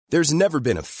There's never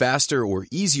been a faster or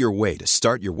easier way to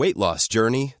start your weight loss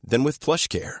journey than with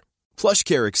PlushCare.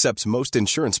 PlushCare accepts most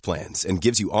insurance plans and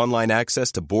gives you online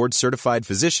access to board-certified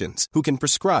physicians who can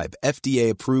prescribe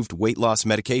FDA-approved weight loss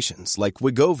medications like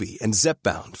Wegovy and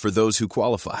Zepbound for those who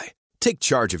qualify. Take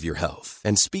charge of your health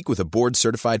and speak with a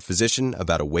board-certified physician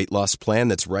about a weight loss plan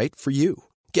that's right for you.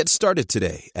 Get started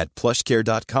today at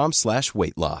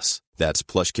plushcare.com/weightloss. That's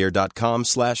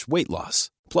plushcare.com/weightloss.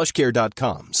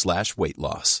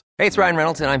 plushcare.com/weightloss. Hey, it's Ryan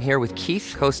Reynolds, and I'm here with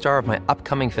Keith, co-star of my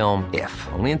upcoming film, If,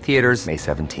 only in theaters May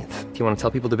 17th. Do you want to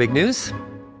tell people the big news?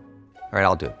 All right,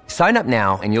 I'll do it. Sign up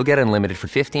now and you'll get unlimited for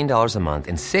 $15 a month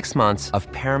and 6 months of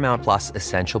Paramount Plus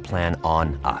Essential Plan on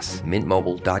us.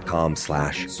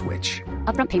 Mintmobile.com/switch.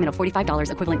 Upfront payment of $45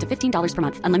 equivalent to $15 per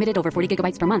month. Unlimited over 40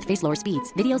 gigabytes per month. Face lower speeds.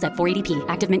 Videos at 480p.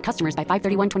 Active Mint customers by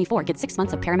 531.24 get 6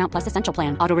 months of Paramount Plus Essential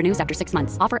Plan. Auto renews after 6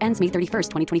 months. Offer ends May 31st,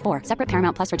 2024. Separate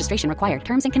Paramount Plus registration required.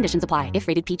 Terms and conditions apply if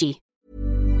rated PG.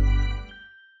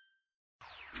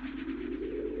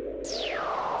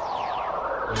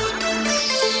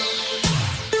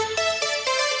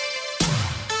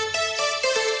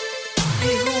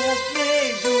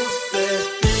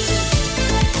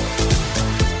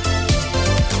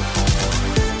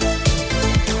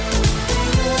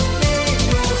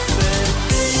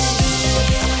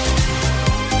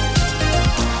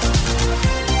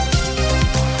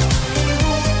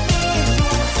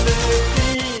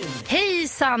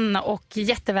 Och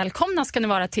jättevälkomna ska ni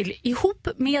vara till Ihop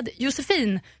med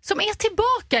Josefin, som är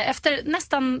tillbaka efter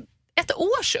nästan ett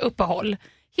års uppehåll.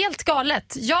 Helt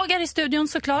galet. Jag är i studion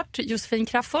såklart, Josefin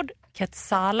Crafoord,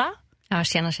 Ketsala. Ja,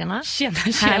 tjena. Tjena.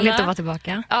 Härligt att vara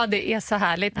tillbaka. Ja, det är så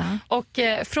härligt. Ja. Och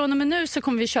från och med nu så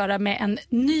kommer vi köra med en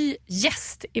ny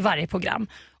gäst i varje program.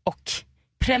 Och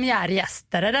premiärgäst,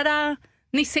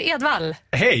 Nisse Edvall.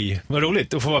 Hej, vad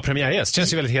roligt att få vara premiärgäst.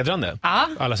 Känns ju väldigt hedrande. Ja.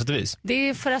 Alla sätt och vis. Det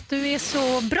är för att du är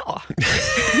så bra.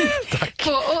 Tack.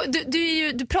 Och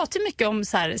du pratar ju mycket om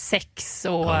så här sex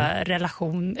och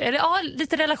relation. Eller ja,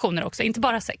 lite relationer också, inte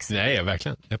bara sex. Nej,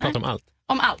 verkligen. Jag pratar om allt.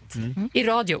 Om allt. I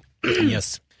radio.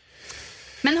 Yes.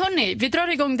 Men hörni, vi drar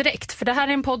igång direkt. För det här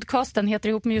är en podcast, den heter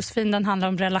Ihop med Josefin. Den handlar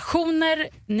om relationer.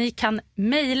 Ni kan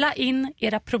mejla in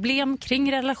era problem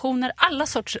kring relationer. Alla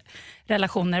sorts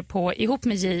relationer på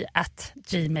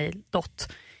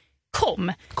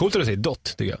ihopmedj@gmail.com. Coolt att du säger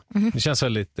dot, tycker jag. Det känns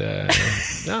väldigt det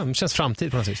känns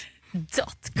framtid på något vis.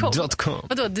 .com.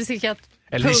 Vadå, du tycker att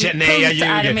nej, jag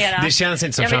ljuger. Mera... Det känns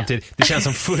inte som framtid. Det känns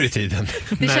som förr i tiden.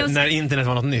 när internet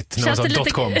var något nytt. Känns det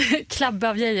lite .com. Klabbe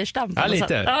av Geijerstam? Ja,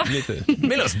 lite.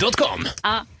 Milos.com.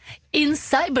 Ja. In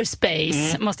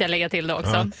cyberspace måste jag lägga till det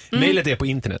också. Mailet är på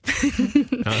internet.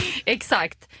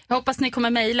 Exakt. Jag hoppas ni kommer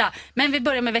mejla. Men vi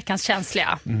börjar med veckans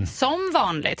känsliga. Som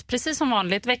vanligt, precis som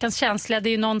vanligt. Veckans känsliga, det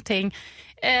är ju någonting...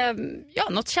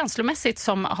 något känslomässigt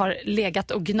som har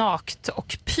legat och gnagt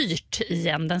och pyrt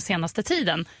igen den senaste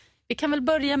tiden. Vi kan väl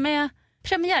börja med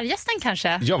premiärgästen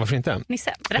kanske? Ja, varför inte?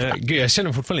 Nisse, berätta. Gud, jag känner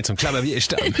mig fortfarande lite som Klabbe av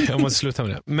Geijerstam. Jag måste sluta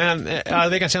med det. Men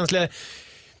veckans känsla,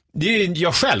 det är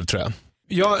jag själv, tror jag.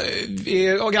 Jag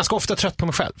är ganska ofta trött på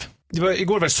mig själv.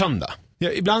 Igår var det söndag.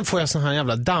 Ibland får jag sån här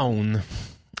jävla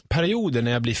down-perioder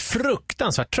när jag blir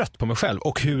fruktansvärt trött på mig själv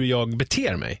och hur jag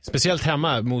beter mig. Speciellt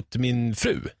hemma mot min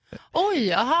fru.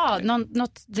 Oj, aha,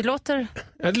 något, det låter...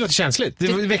 Ja, det låter känsligt. Det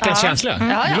är veckans känsla.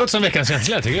 Det låter som veckans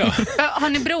känsla, tycker jag. Har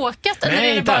ni bråkat eller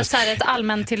är det bara så här ett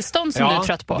allmänt tillstånd som du är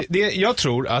trött på? Jag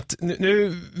tror att,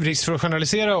 nu risk för att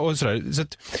generalisera och sådär,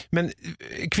 men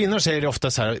kvinnor säger det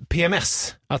ofta så här,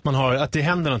 PMS, att det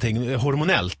händer någonting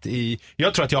hormonellt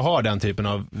jag tror att jag har den typen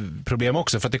av problem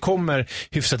också, för att det kommer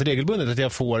hyfsat regelbundet att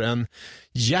jag får en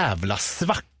jävla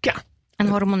svacka. En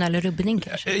hormonell rubbning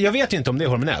kanske? Jag vet ju inte om det är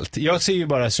hormonellt. Jag ser ju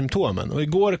bara symptomen. Och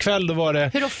igår kväll då var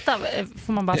det... Hur ofta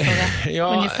får man bara fråga?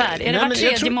 Ungefär? Är det var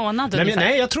tredje månad ungefär?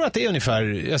 Nej, jag tror att det är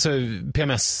ungefär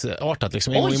PMS-artat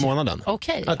liksom, en gång i månaden.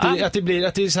 Okay. Att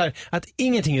det är så här, att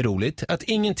ingenting är roligt, att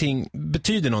ingenting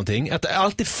betyder någonting, att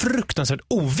allt är fruktansvärt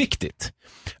oviktigt.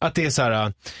 Att det är så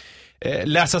här...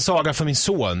 läsa saga för min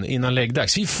son innan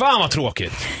läggdags. Fy fan vad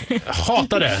tråkigt. Jag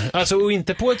hatar det. Alltså, och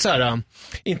inte på ett så här,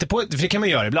 för det kan man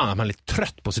göra ibland, att man är lite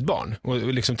trött på sitt barn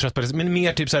och liksom trött på det, men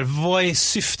mer typ så här, vad är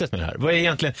syftet med det här? Vad är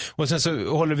egentligen? Och sen så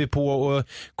håller vi på och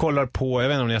kollar på, jag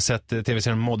vet inte om ni har sett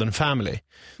tv-serien Modern Family.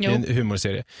 Det är en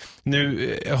humorserie.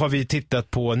 Nu har vi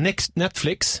tittat på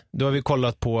Netflix. Då har vi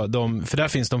kollat på dem, för där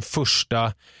finns de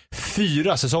första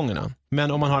 4 säsongerna.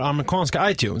 Men om man har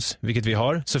amerikanska iTunes, vilket vi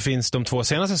har, så finns de 2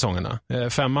 senaste säsongerna.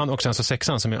 5:an och sen så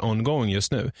 6:an som är ongoing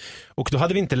just nu. Och då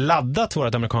hade vi inte laddat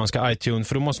vårt amerikanska iTunes,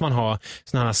 för då måste man ha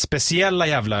såna här speciella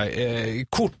jävla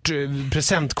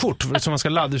presentkort som man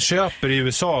ska köper i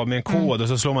USA med en kod och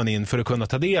så slår man in för att kunna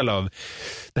ta del av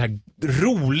det här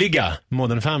roliga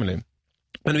Modern Family.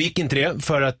 Men då gick inte det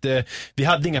för att vi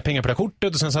hade inga pengar på det här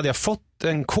kortet och sen så hade jag fått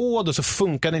en kod och så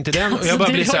funkade inte den. Och jag bara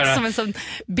blir så här, som en sån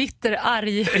bitter,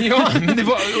 arg ja, men det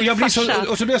var,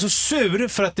 och så blev jag så sur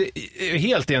för att det är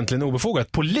helt egentligen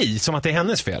obefogat polis, som att det är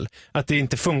hennes fel att det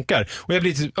inte funkar. Och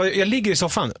jag ligger i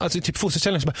soffan, alltså typ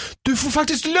fosterställning, så bara, du får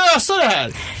faktiskt lösa det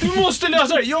här! Du måste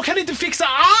lösa det! Jag kan inte fixa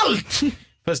allt!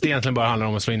 Fast det egentligen bara handlar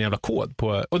om att slå in en jävla kod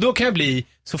på. Och då kan jag bli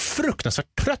så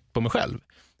fruktansvärt trött på mig själv.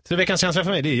 Så veckans känsla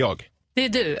för mig, det är jag. Det är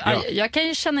du. Ja. Jag kan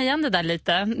ju känna igen det där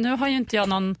lite. Nu har ju inte jag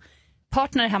någon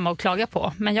partner hemma att klaga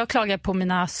på. Men jag klagar på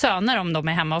mina söner om de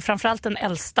är hemma. Och framförallt den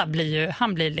äldsta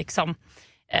han blir liksom,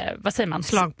 vad säger man?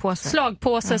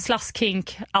 Slagpåse,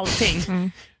 slaskhink,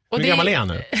 allting. Och hur gammal är han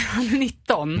nu? Han är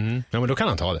 19. Ja, men då kan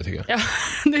han ta det, tycker jag. Ja,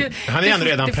 han är ändå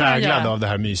redan präglad av det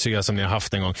här mysiga som ni har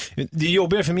haft en gång. Det är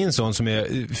jobbigare för min son som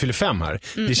fyller 5 här.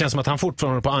 Det känns som att han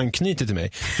fortfarande håller på att anknyta till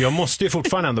mig. För jag måste ju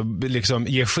fortfarande ändå liksom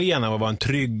ge sken av att vara en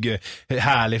trygg,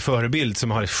 härlig förebild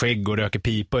som har ett skägg och röker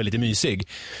pipa och är lite mysig.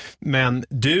 Men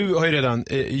du har ju redan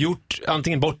gjort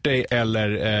antingen bort dig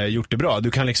eller gjort det bra.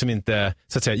 Du kan liksom inte,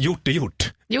 så att säga, gjort är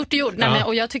gjort. Gjort. Nej, men,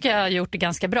 och jag tycker jag har gjort det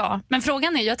ganska bra. Men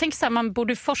frågan är, jag tänker så här, man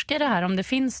borde forska i det här om det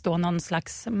finns då någon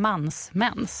slags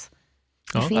mansmens.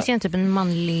 Det finns ju en typ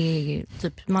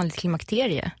manligt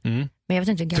klimakterie. Men jag vet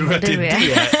inte hur gammal du är. Tror du att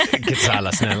det är det?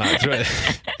 Ketsala, snälla. Tror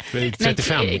jag.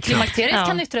 35. Men klimakteriet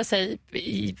kan yttra sig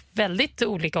i väldigt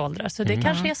olika åldrar. Så det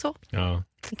kanske är så. Ja.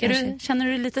 Känner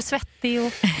du dig lite svettig?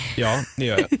 Och... Ja, det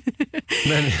gör jag.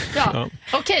 Men, ja.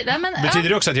 Okay, men, betyder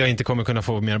det också att jag inte kommer kunna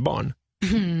få mer barn?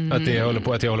 Att jag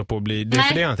håller på att bli... Det är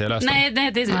för det jag inte läst om.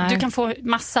 Nej. Du kan få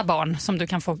massa barn som du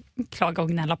kan få klaga och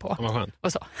gnälla på. Vad skönt.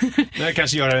 Och så. Jag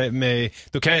kanske göra mig...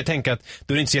 Då kan jag tänka att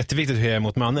då är det inte så jätteviktigt hur jag är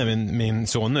mot mannen, min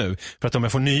son nu. För att om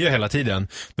jag får nya hela tiden,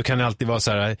 då kan det alltid vara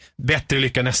så här, bättre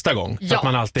lycka nästa gång. För att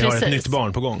man alltid har ett nytt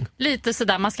barn på gång. Lite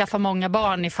sådär, man skaffar många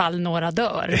barn ifall några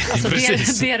dör. Alltså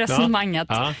det är resonemanget.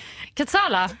 Ja.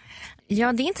 Ketsala?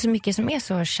 Ja, det är inte så mycket som är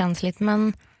så känsligt,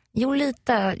 men... Jo,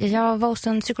 lite. Jag var hos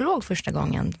en psykolog första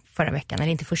gången förra veckan.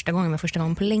 Eller inte första gången, men första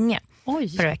gången på länge.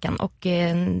 Förra veckan. Och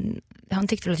han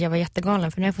tyckte väl att jag var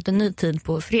jättegalen, för nu har jag fått en ny tid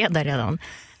på fredag redan.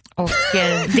 Och,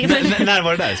 när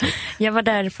var det där? Så? Jag var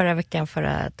där förra veckan,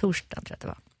 förra torsdag tror jag att det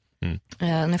var.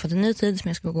 Nu har jag fått en ny tid som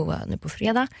jag ska gå nu på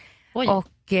fredag. Oj. Och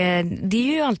det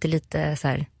är ju alltid lite så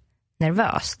här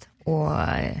nervöst. Och...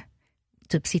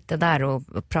 typ sitta där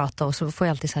och prata, och så får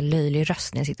jag alltid så här löjlig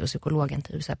röst när jag sitter hos psykologen,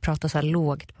 typ så här, prata så här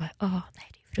lågt, bara, nej,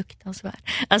 det är fruktansvärt.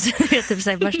 Alltså det är typ så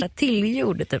här värsta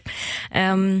tillgjorde typ.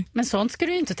 Men sånt ska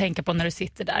du ju inte tänka på när du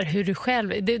sitter där, hur du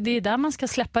själv, det är där man ska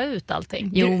släppa ut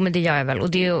allting. Jo, men det gör jag väl.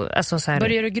 Och det är alltså så här,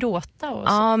 börjar du gråta och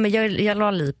så? Ja, men jag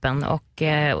la lipen och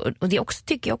det också,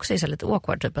 tycker jag också är så lite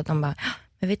awkward, typ att de bara,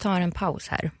 men vi tar en paus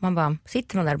här. Man bara,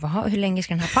 sitter man där och bara, hur länge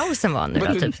ska den här pausen vara nu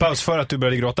då? Typ. Paus för att du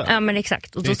började gråta? Ja, men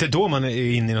exakt. Och det är inte då man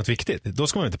är inne i något viktigt. Då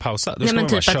ska man inte pausa. Då nej, ska men man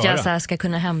typ bara att köra. jag så här ska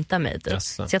kunna hämta mig. Typ.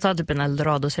 Yes. Så jag tar typ en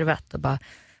Eldorado-servett och bara,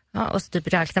 ja, och så typ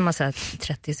räknar man så här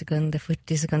 30 sekunder,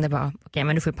 40 sekunder, bara, okej,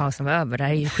 men nu får pausen vara över. Det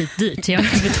här är ju skitdyrt. Jag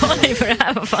betalar ju för det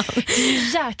här, vad fan. Det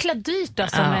är jäkla dyrt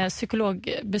alltså med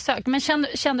psykologbesök. Men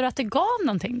kände du att det gav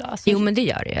någonting då? Alltså... Jo, men det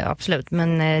gör det absolut.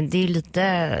 Men det är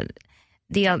lite...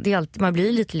 Det är alltid, man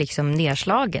blir lite liksom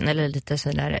nedslagen eller lite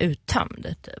så där uttömd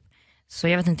typ. Så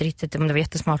jag vet inte riktigt om det var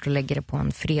jättesmart att lägga det på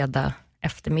en fredag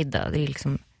eftermiddag. Det är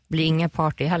liksom, blir inga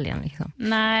party i helgen liksom.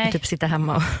 Nej. Och typ sitta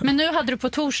hemma och... Men nu hade du på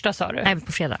torsdag, sa du? Nej,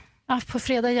 på fredag. Ja, på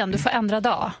fredag igen. Du får ändra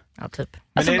dag. Ja, typ.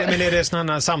 Men är det sån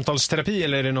här samtalsterapi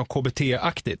eller är det något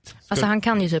KBT-aktigt? Alltså han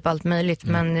kan ju typ allt möjligt,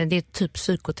 men det är typ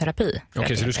psykoterapi.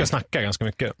 Okej, så du ska snacka ganska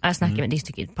mycket? Jag snackar, men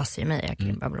det passar ju mig. Jag kan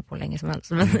ju babbla på länge som helst.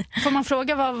 Får man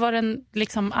fråga vad var den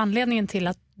liksom anledningen till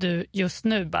att du just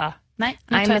nu bara, nu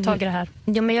tar jag tag i det här?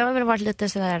 Jo, men jag har väl varit lite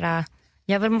sådär,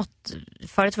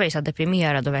 förut var jag så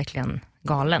deprimerad och verkligen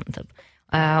galen typ.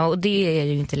 Och det är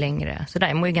ju inte längre sådär.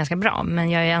 Jag mår ju ganska bra, men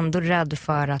jag är ändå rädd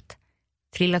för att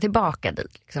trilla tillbaka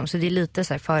dit liksom. Så det är lite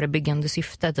så här förebyggande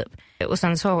syfte typ. Och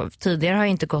sen så tidigare har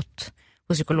jag inte gått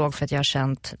på psykolog för att jag har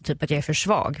känt typ att jag är för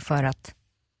svag, för att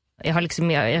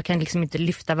jag kan liksom inte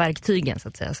lyfta verktygen så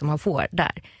att säga som man får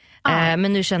där.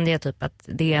 Men nu kände jag typ att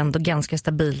det är ändå ganska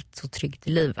stabilt och tryggt i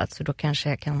livet, så då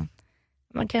kanske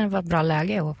man kan vara bra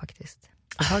läge och faktiskt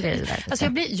alltså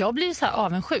jag blir så här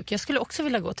avundsjuk. Jag skulle också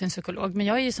vilja gå till en psykolog, men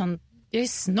jag är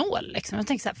snål liksom. Jag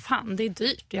tänker så här, fan, det är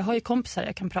dyrt. Jag har ju kompisar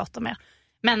jag kan prata med.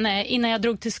 Men innan jag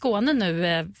drog till Skåne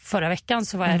nu förra veckan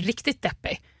så var jag riktigt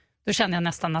deppig. Då kände jag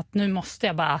nästan att nu måste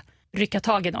jag bara rycka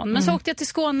tag i någon. Men så åkte jag till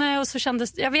Skåne och så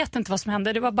kändes, jag vet inte vad som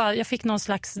hände. Det var bara, jag fick någon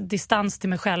slags distans till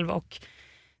mig själv och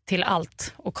till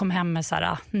allt. Och kom hem med så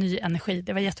här, ny energi.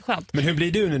 Det var jätteskönt. Men hur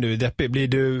blir du när du är deppig? Blir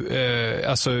du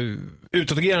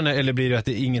utåtagerande eller blir det att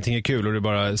ingenting är kul och du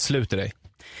bara sluter dig?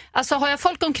 Alltså har jag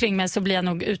folk omkring mig så blir jag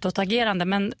nog utåtagerande.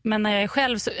 Men när jag är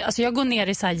själv så, alltså jag går ner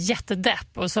i så här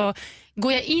jättedepp. Och så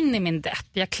går jag in i min depp.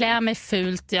 Jag klär mig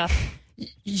fult. Jag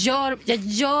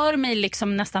gör mig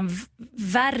liksom nästan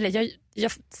värre.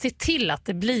 Jag ser till att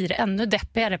det blir ännu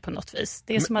deppigare på något vis.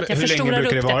 Det är som att jag förstorar upp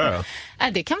det. Hur länge brukar det vara då?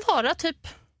 Det kan vara typ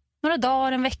några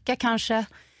dagar, en vecka kanske.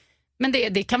 Men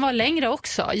det kan vara längre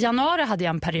också. I januari hade jag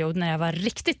en period när jag var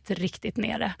riktigt, riktigt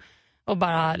nere. Och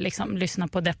bara liksom lyssna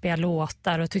på deppiga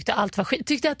låtar och tyckte allt var skit.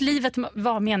 Tyckte att livet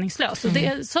var meningslöst. Och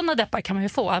sådana deppar kan man ju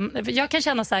få. Jag kan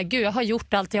känna så här, gud jag har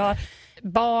gjort allt. Jag har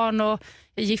barn och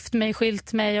gift mig,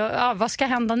 skilt mig. Och, vad ska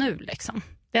hända nu liksom?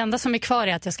 Det enda som är kvar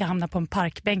är att jag ska hamna på en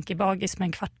parkbänk i Bagis med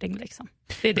en kvarting liksom.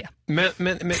 Det är det.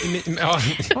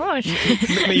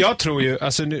 Men jag tror ju,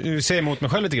 alltså nu säger jag emot mig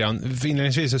själv lite grann.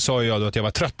 Inledningsvis så sa jag då att jag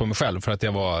var trött på mig själv för att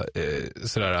jag var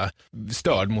sådär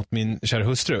störd mot min kära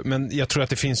hustru. Men jag tror att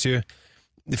det finns ju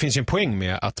en poäng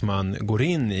med att man går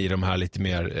in i de här lite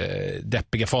mer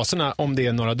deppiga faserna om det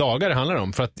är några dagar det handlar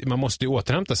om. För att man måste ju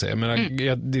återhämta sig. Men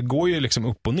det går ju liksom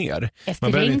upp och ner.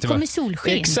 Efter regn kommer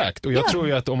solsken. Exakt, och jag tror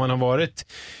ju att om man har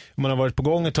varit på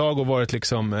gång ett tag och varit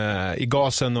liksom i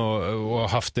gasen och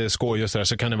haft det skoj och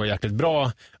så kan det vara jäkligt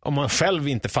bra. Om man själv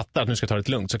inte fattar att nu ska ta det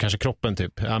lugnt så kanske kroppen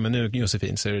typ, men nu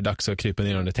Josefin så är det dags att krypa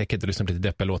ner under täcket och lyssna på lite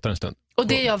deppiga låtar en stund. Och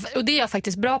det är jag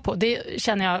faktiskt bra på. Det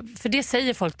känner jag, för det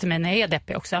säger folk till mig när jag är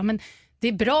deppig också. Men det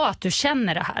är bra att du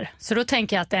känner det här. Så då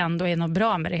tänker jag att det ändå är något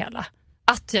bra med det hela.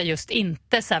 Att jag just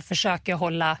inte så här försöker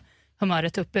hålla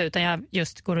humöret uppe utan jag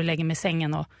just går och lägger mig i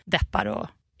sängen och deppar och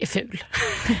är ful.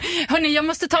 Hörrni, jag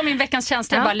måste ta min veckans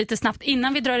känsla bara lite snabbt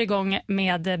innan vi drar igång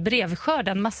med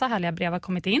brevskörden. Massa härliga brev har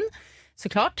kommit in,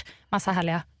 såklart. Massa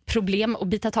härliga problem att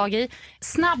bita tag i.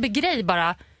 Snabb grej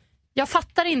bara. Jag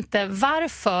fattar inte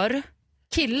varför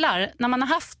killar, när man har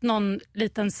haft någon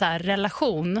liten så här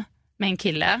relation med en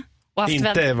kille och haft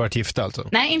inte varit gifta alltså?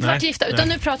 Nej, inte varit gifta, utan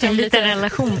nu pratar jag om en liten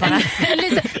relation bara.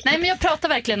 Nej, men jag pratar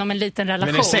verkligen om en liten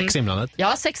relation. Men är sex inblandat?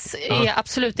 Ja, sex är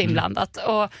absolut inblandat.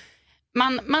 Och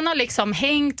man har liksom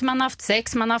hängt, man har haft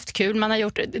sex, man har haft kul, man har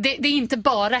gjort det är inte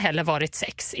bara heller varit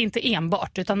sex, inte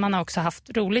enbart, utan man har också haft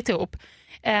roligt ihop.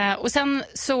 Och sen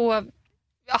så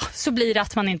blir det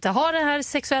att man inte har den här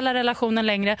sexuella relationen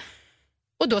längre.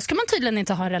 Och då ska man tydligen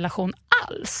inte ha en relation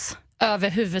alls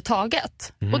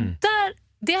överhuvudtaget. Och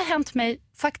det har hänt mig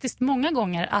faktiskt många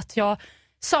gånger att jag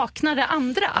saknar det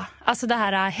andra. Alltså det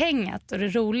här hänget och det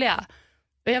roliga.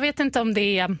 Och jag vet inte om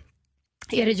det är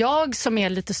det jag som är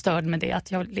lite störd med det,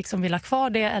 att jag liksom vill ha kvar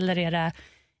det, eller är det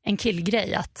en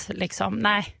killgrej att liksom,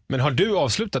 nej. Men har du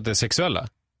avslutat det sexuella?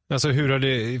 Alltså hur har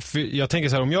det, jag tänker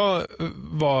så här, om jag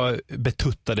var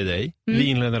betuttad i dig, vi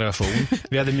inledde en relation,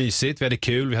 vi hade mysigt, vi hade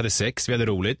kul, vi hade sex, vi hade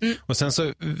roligt och sen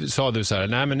så sa du så här,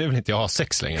 nej men nu vill inte jag ha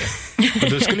sex längre. Och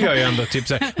då skulle jag ju ändå typ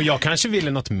så här, men jag kanske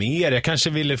ville något mer, jag kanske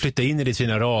ville flytta in i ditt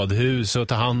fina radhus och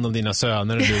ta hand om dina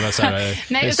söner och du var så här,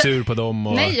 nej, sur på dem.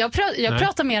 Och, nej, jag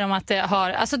pratar mer om att det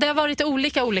har varit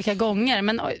olika gånger,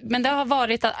 men det har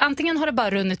varit att antingen har det bara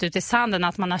runnit ut i sanden,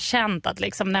 att man har känt att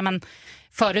liksom, nej men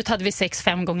förut hade vi sex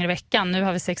 5 gånger i veckan, nu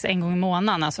har vi sex 1 gång i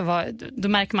månaden. Alltså då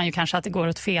märker man ju kanske att det går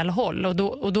åt fel håll.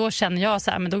 Och då känner jag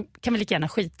så här, men då kan vi lika gärna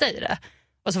skita i det.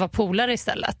 Och så vara polare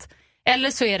istället. Eller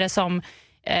så är det som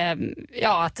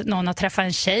att någon har träffat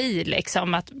en tjej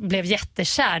liksom, att blev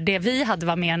jättekär. Det vi hade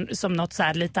var mer som något så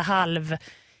här lite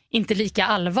inte lika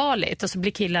allvarligt. Och så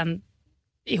blir killen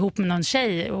ihop med någon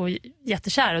tjej och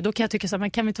jättekär. Och då kan jag tycka så här,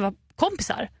 men kan vi inte vara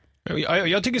kompisar?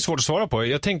 Jag tycker det är svårt att svara på.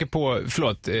 Jag tänker på,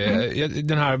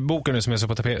 den här boken nu som är så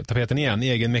på tapeten igen,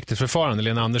 Egenmäktigt förfarande,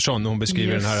 Lena Andersson, hon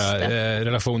beskriver den här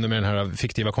relationen med den här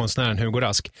fiktiva konstnären Hugo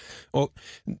Rask. Och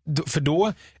för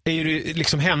då är det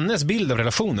liksom hennes bild av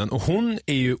relationen, och hon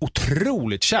är ju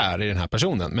otroligt kär i den här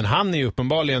personen, men han är ju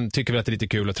uppenbarligen, tycker väl att det är lite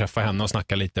kul att träffa henne och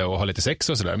snacka lite och ha lite sex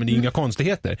och sådär, men det är inga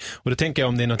konstigheter. Och då tänker jag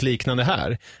om det är något liknande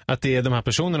här, att det är de här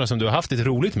personerna som du har haft lite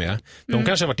roligt med, de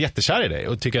kanske har varit jättekär i dig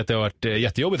och tycker att det har varit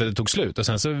jättejobbigt att det tog slut, och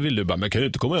sen så vill du bara, men kan du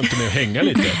inte komma hem till mig och hänga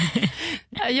lite?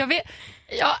 Jag vet,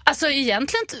 alltså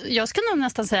egentligen, jag ska nog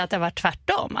nästan säga att det har varit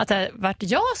tvärtom, att det har varit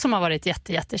jag som har varit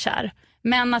jättekär.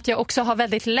 Men att jag också har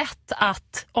väldigt lätt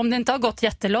att, om det inte har gått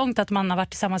jättelångt, att man har varit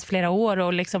tillsammans flera år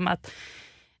och liksom att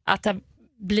det har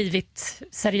blivit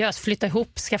seriöst, flytta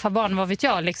ihop, skaffa barn, vad vet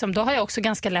jag, liksom, då har jag också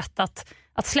ganska lätt att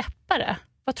släppa det.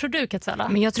 Vad tror du, Katsala?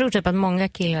 Men jag tror typ att många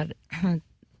killar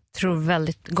tror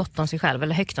väldigt gott om sig själv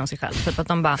eller högt om sig själv. Typ att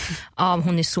de bara,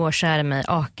 hon är så kär i mig.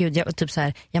 Gud, typ så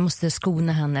här, jag måste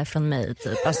skona henne från mig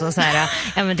typ. Alltså så här,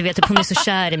 men du vet typ, hon är så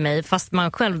kär i mig, fast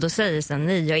man själv då säger så här,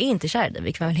 nej, jag är inte kär i dig.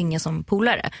 Vi kan väl hänga som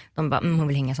polare. De bara, hon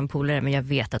vill hänga som polare, men jag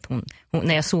vet att hon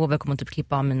när jag sover kommer hon typ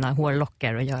klippa av mina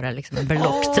hårlockar och göra liksom en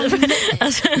berlock typ.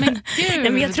 Alltså, men gud.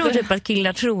 Men jag tror typ att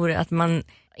killar tror att man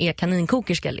är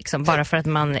kaninkokerska liksom, bara för att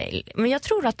man, men jag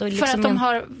tror att liksom, för att de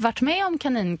har varit med om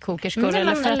kaninkokerskor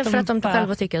eller för att de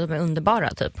själva tycker att de är underbara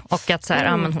typ, och att så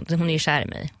här, men hon är kär i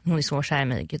mig, hon är så kär i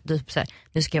mig typ, så här,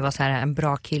 nu ska jag vara så här en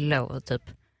bra kille och typ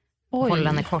hålla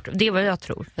henne kort. Det är vad jag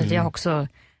tror, för att jag har också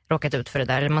råkat ut för det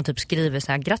där. Man typ skriver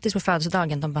så här, grattis på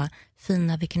födelsedagen, de bara,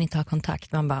 fina, vi kan inte ha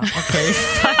kontakt. Man bara, okej,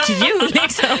 fuck you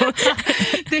liksom.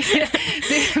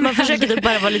 Man försöker typ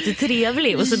bara vara lite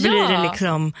trevlig, och så blir det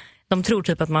liksom, de tror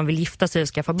typ att man vill gifta sig och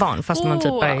skaffa barn, fast man typ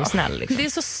bara är snäll liksom. Det är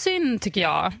så synd tycker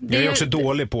jag. Jag är också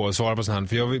dålig på att svara på sånt här,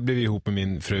 för jag blev ihop med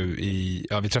min fru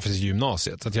vi träffades i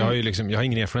gymnasiet, så att jag har ju liksom, jag har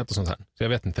ingen erfarenhet av sånt här, så jag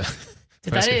vet inte.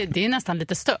 Det är nästan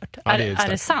lite stört. Ja, är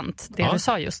det sant det du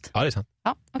sa just? Ja, det är sant.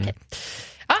 Ja, okej.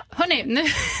 Ja, hörni,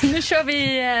 nu kör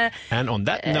vi... And on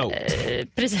that note.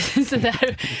 Precis, så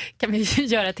där kan vi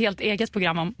göra ett helt eget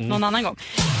program om någon annan gång.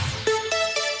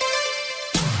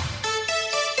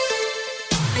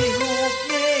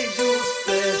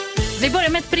 Vi börjar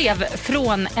med ett brev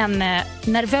från en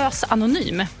nervös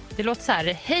anonym. Det låter så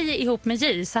här: hej ihop med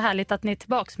J, så härligt att ni är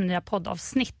tillbaka med nya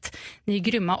poddavsnitt. Ni är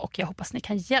grymma och jag hoppas ni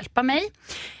kan hjälpa mig.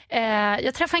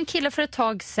 Jag träffade en kille för ett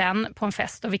tag sedan på en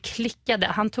fest och vi klickade.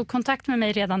 Han tog kontakt med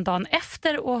mig redan dagen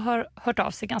efter och har hört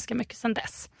av sig ganska mycket sedan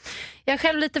dess. Jag är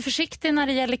själv lite försiktig när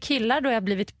det gäller killar, då jag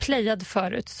blivit playad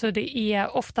förut, så det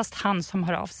är oftast han som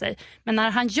hör av sig. Men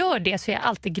när han gör det så är jag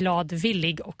alltid glad,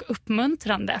 villig och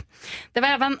uppmuntrande. Det var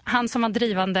även han som var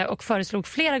drivande och föreslog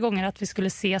flera gånger att vi skulle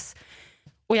ses.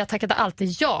 Och jag tackade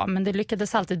alltid ja, men det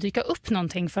lyckades alltid dyka upp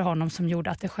någonting för honom som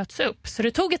gjorde att det sköts upp. Så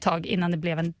det tog ett tag innan det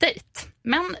blev en dejt.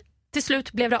 Men till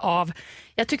slut blev det av.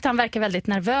 Jag tyckte han verkade väldigt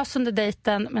nervös under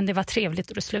dejten, men det var trevligt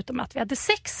och det slutade med att vi hade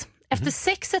sex. Efter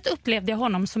sexet upplevde jag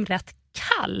honom som rätt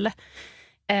kall.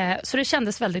 Så det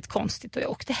kändes väldigt konstigt och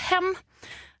jag åkte hem.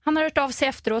 Han har hört av sig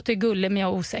efteråt och är gullig, men jag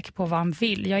är osäker på vad han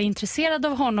vill. Jag är intresserad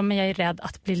av honom, men jag är rädd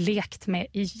att bli lekt med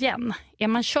igen. Är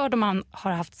man körd om man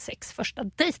har haft sex första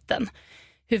dejten?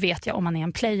 Hur vet jag om man är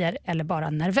en player eller bara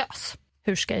nervös?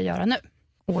 Hur ska jag göra nu?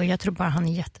 Jag tror bara han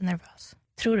är jättenervös.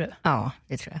 Tror du? Ja,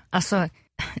 det tror jag. Alltså,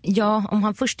 ja, om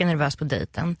han först är nervös på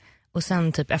dejten och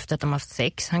sen typ efter att de har haft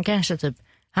sex, han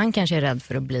kanske är rädd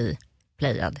för att bli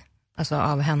playad, alltså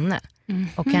av henne.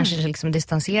 Och kanske liksom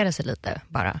distansera sig lite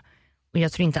bara. Och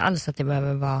jag tror inte alls att det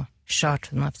behöver vara kört för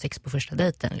att man har haft sex på första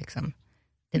dejten liksom.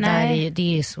 Det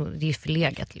är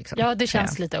förlegat liksom. Ja, det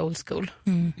känns lite old school.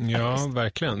 Ja,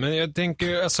 verkligen. Men jag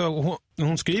tänker, alltså,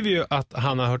 hon skriver ju att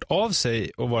han har hört av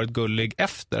sig och varit gullig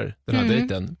efter den här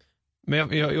dejten.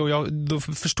 Men då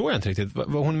förstår jag inte riktigt.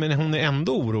 Men hon är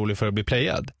ändå orolig för att bli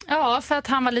playad. Ja, för att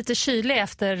han var lite kylig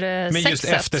efter sexet. Men just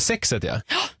efter sexet, ja.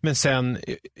 Men sen...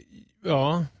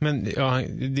 Ja, men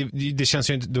det känns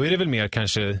ju inte, då är det väl mer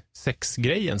kanske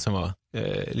sexgrejen som var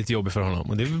lite jobbig för honom,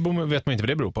 och det vet man inte vad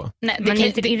det beror på. Nej, men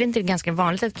är det inte ganska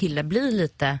vanligt att killar blir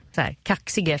lite så här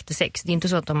kaxiga efter sex? Det är inte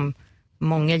så att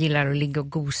många gillar att ligga och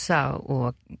gosa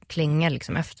och klänga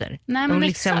liksom efter. Nej, de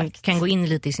liksom kan gå in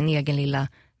lite i sin egen lilla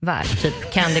värld,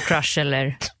 typ Candy Crush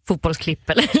eller fotbollsklipp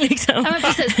eller liksom. Ja, men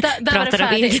precis, där pratar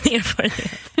av egen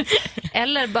erfarenhet.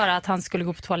 Eller bara att han skulle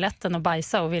gå på toaletten och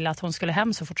bajsa och ville att hon skulle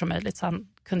hem så fort som möjligt, så han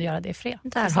kunde göra det i fred.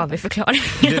 Där har vi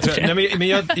förklaringen.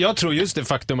 Men jag tror just det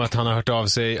faktum att han har hört av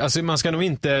sig, alltså man ska nog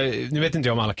inte, nu vet inte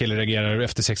jag om alla killar reagerar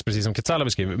efter sex precis som Katsala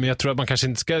beskriver, men jag tror att man kanske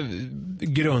inte ska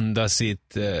grunda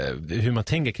sitt hur man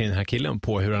tänker kring den här killen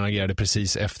på hur han agerade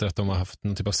precis efter att de har haft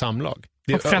någon typ av samlag.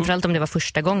 Och framförallt om det var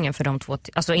första gången för de två,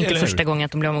 alltså inte första gången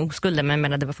att de blev oskulder,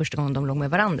 men det var första gången de låg med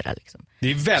varandra liksom.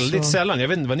 Det är väldigt sällan, jag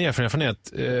vet inte vad ni är för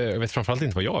erfarenhet, jag vet framförallt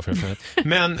inte vad jag har för erfarenhet,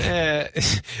 men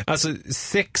alltså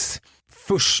sex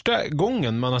första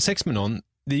gången man har sex med någon,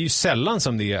 det är ju sällan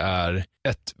som det är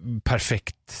ett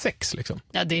perfekt sex liksom.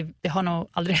 Ja, det har nog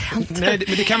aldrig hänt. Nej,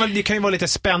 men det kan ju vara lite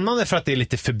spännande för att det är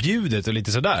lite förbjudet och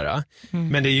lite sådär.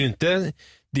 Men det är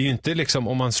ju inte liksom,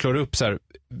 om man slår upp så här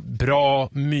bra,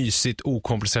 mysigt,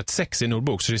 okomplicerat sex i en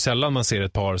ordbok, så är det sällan man ser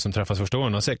ett par som träffas första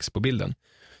gången och har sex på bilden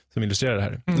som illustrerar det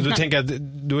här. Då tänker jag att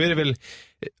då är det väl,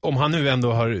 om han nu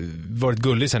ändå har varit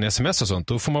gullig sen i sms och sånt,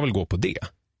 då får man väl gå på det.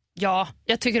 Ja,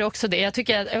 jag tycker också det. Jag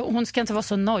tycker att hon ska inte vara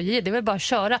så nojig. Det är väl bara att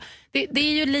köra. Det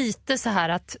är ju lite så här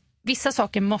att vissa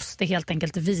saker måste helt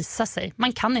enkelt visa sig.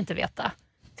 Man kan inte veta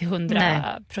till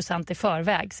 100% i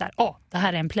förväg så här, det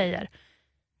här är en player.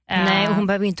 Nej, och hon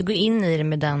behöver inte gå in i det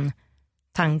med den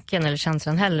tanken eller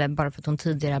känslan heller, bara för att hon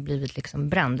tidigare har blivit liksom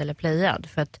bränd eller playad.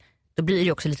 För att då blir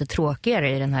det också lite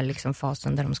tråkigare i den här liksom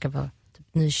fasen där de ska vara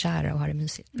typ nykära och ha det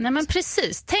mysigt. Nej, men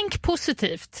precis, tänk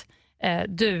positivt,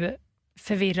 du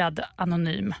förvirrad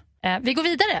anonym. Vi går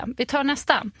vidare, vi tar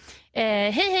nästa.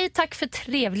 Hej, tack för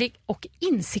trevlig och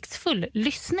insiktsfull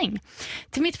lyssning.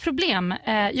 Till mitt problem,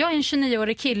 jag är en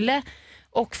 29-årig kille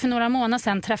och för några månader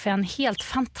sedan träffade jag en helt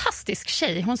fantastisk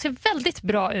tjej. Hon ser väldigt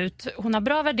bra ut, hon har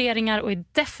bra värderingar och är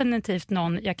definitivt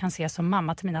någon jag kan se som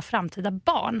mamma till mina framtida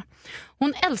barn.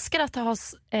 Hon älskar att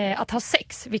ha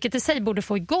sex, vilket i sig borde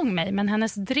få igång mig, men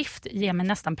hennes drift ger mig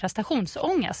nästan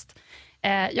prestationsångest.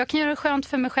 Jag kan göra det skönt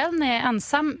för mig själv när jag är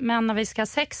ensam, men när vi ska ha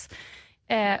sex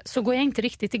så går jag inte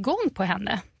riktigt igång på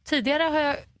henne. Tidigare har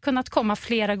jag kunnat komma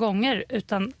flera gånger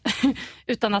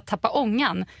utan att tappa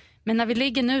ångan. Men när vi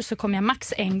ligger nu så kommer jag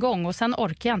max en gång och sen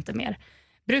orkar jag inte mer.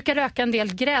 Brukar röka en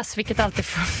del gräs, vilket alltid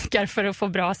funkar för att få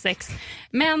bra sex.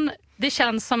 Men det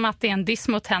känns som att det är en diss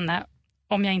mot henne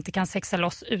om jag inte kan sexa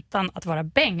loss utan att vara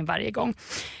bäng varje gång.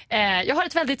 Jag har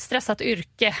ett väldigt stressat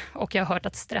yrke och jag har hört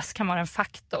att stress kan vara en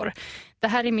faktor. Det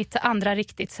här är mitt andra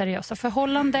riktigt seriösa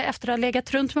förhållande efter att ha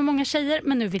legat runt med många tjejer,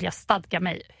 men nu vill jag stadga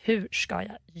mig. Hur ska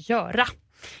jag göra?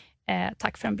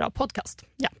 Tack för en bra podcast.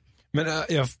 Ja. Men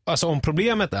alltså om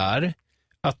problemet är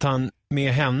att han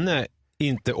med henne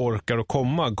inte orkar att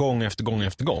komma gång efter gång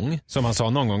efter gång, som han sa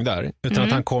någon gång där, utan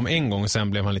att han kom en gång och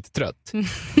sen blev han lite trött.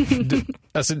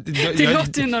 Det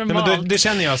låter ju normalt. Det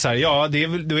känner jag så här, ja,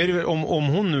 då är det om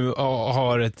hon nu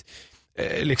har ett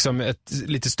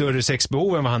lite större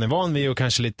sexbehov än vad han är van vid och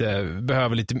kanske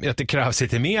behöver lite, att det krävs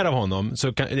lite mer av honom,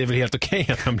 så det är väl helt okej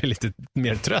att han blir lite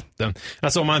mer trött.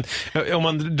 Alltså om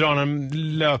man drar en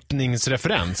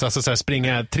löpningsreferens, alltså så här,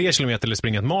 springa 3 kilometer eller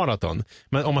springa ett maraton.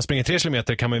 Men om man springer 3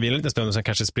 kilometer kan man ju vila lite stund och sen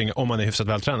kanske springa, om man är hyfsat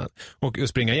vältränad, och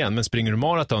springa igen. Men springer du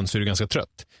maraton så är du ganska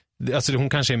trött. Alltså hon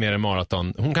kanske är mer en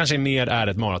maraton. Hon kanske är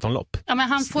ett maratonlopp. Ja, men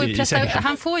han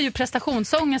får ju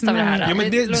prestationsångest av det här. Ja,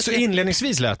 men så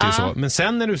inledningsvis lät det ju så. Men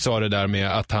sen när du sa det där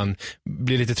med att han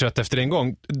blir lite trött efter en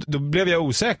gång, då blev jag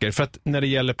osäker. För att när det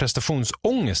gäller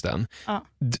prestationsångesten,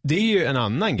 det är ju en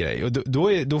annan grej. Och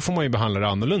då får man ju behandla det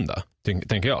annorlunda,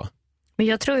 tänker jag. Men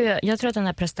jag tror att den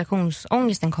här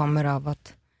prestationsångesten kommer av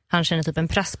att han känner typ en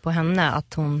press på henne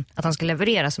att han ska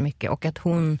leverera så mycket och att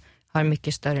hon har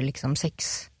mycket större liksom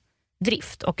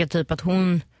sexdrift och att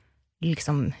hon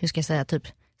liksom, hur ska jag säga, typ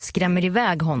skrämmer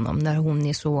iväg honom när hon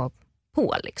är så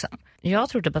på liksom. Jag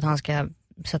tror typ att han ska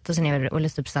sätta sig ner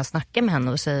och typ snacka med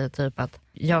henne och säga typ att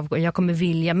jag kommer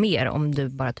vilja mer om du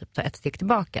bara typ tar ett steg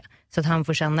tillbaka, så att han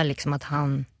får känna liksom att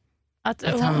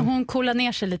hon coolar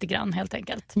ner sig lite grann helt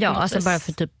enkelt. Ja, alltså bara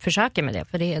för typ försöka med det,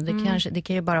 för det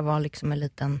kan ju bara vara liksom en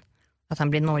liten, att han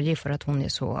blir nojig för att hon är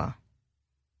så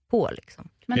på liksom.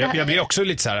 Men jag blir också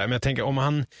lite så här, men jag tänker om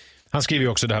han skriver ju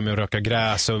också det här med att röka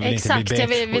gräs och vill exakt, inte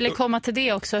bli jag ville komma till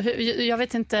det också. Jag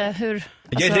vet inte hur... Alltså...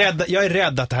 Jag är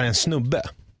rädd att det här är en snubbe.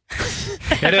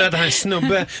 Jag är rädd att han är en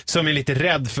snubbe som är lite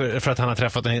rädd för att han har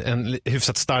träffat en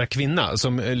hyfsat stark kvinna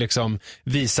som liksom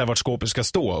visar vart skåpet ska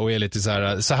stå och är lite så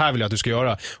här vill jag att du ska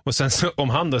göra. Och sen så, om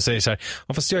han då säger så här,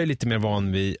 fast jag är lite mer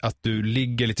van vid att du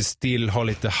ligger lite still, har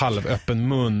lite halvöppen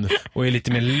mun och är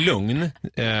lite mer lugn.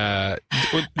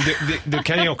 Och det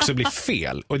kan ju också bli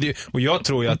fel. Och jag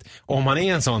tror ju att om han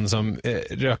är en sån som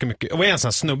röker mycket, och är en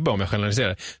sån snubbe om jag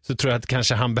generaliserar, så tror jag att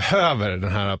kanske han behöver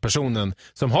den här personen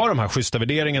som har de här schyssta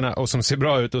värderingarna och som ser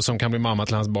bra ut och som kan bli mamma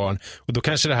till hans barn. Och då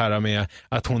kanske det här med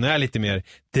att hon är lite mer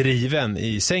driven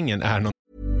i sängen är någon.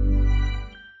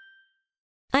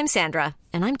 I'm Sandra,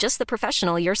 and I'm just the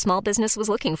professional your small business was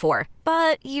looking for.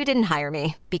 But you didn't hire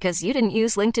me because you didn't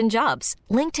use LinkedIn Jobs.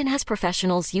 LinkedIn has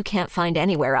professionals you can't find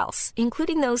anywhere else,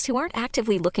 including those who aren't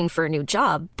actively looking for a new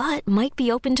job but might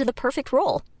be open to the perfect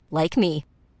role, like me.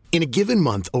 In a given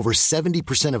month, over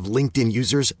 70% of LinkedIn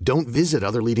users don't visit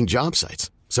other leading job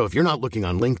sites. So if you're not looking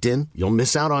on LinkedIn, you'll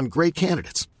miss out on great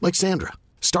candidates like Sandra.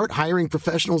 Start hiring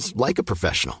professionals like a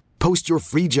professional. Post your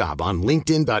free job on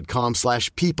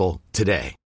linkedin.com/people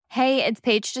today. Hey, it's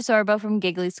Paige DeSorbo from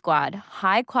Giggly Squad.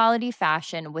 High quality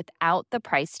fashion without the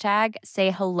price tag.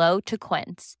 Say hello to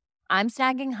Quince. I'm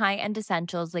snagging high-end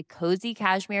essentials like cozy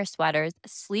cashmere sweaters,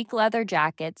 sleek leather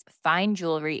jackets, fine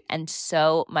jewelry, and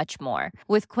so much more.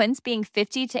 With Quince being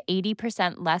 50 to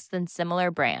 80% less than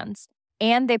similar brands.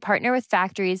 And they partner with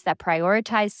factories that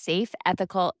prioritize safe,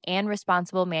 ethical, and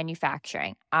responsible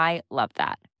manufacturing. I love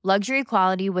that. Luxury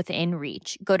quality within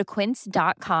reach. Go to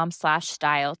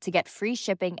quince.com/style to get free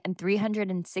shipping and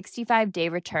 365-day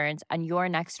returns on your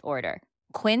next order.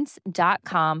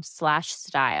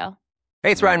 Quince.com/style.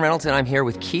 Hey, it's Ryan Reynolds, and I'm here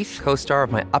with Keith, co-star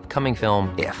of my upcoming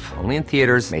film, If, only in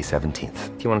theaters May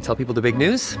 17th. Do you want to tell people the big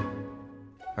news?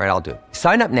 All right, I'll do it.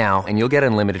 Sign up now and you'll get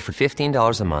unlimited for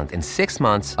 $15 a month and 6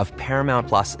 months of Paramount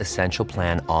Plus Essential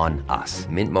Plan on us.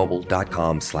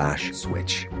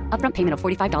 MintMobile.com/switch. Upfront payment of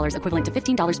 $45 equivalent to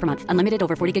 $15 per month. Unlimited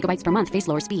over 40 gigabytes per month. Face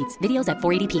lower speeds. Videos at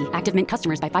 480p. Active Mint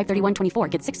customers by 531.24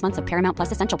 get 6 months of Paramount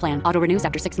Plus Essential Plan. Auto renews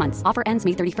after 6 months. Offer ends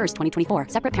May 31st, 2024.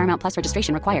 Separate Paramount Plus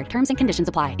registration required. Terms and conditions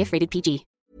apply if rated PG.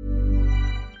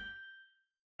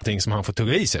 Ting som han får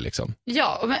tugga i sig liksom.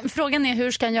 Ja, men frågan är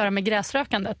hur ska han göra med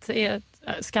gräsrökandet?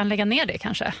 Ska han lägga ner det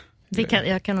kanske?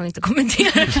 Jag kan nog inte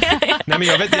kommentera det. Nej, men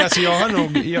jag vet, alltså jag har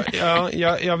nog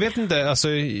jag vet inte alltså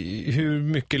hur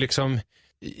mycket liksom,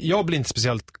 jag blir inte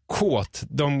speciellt kåt.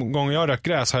 De gånger jag har rökt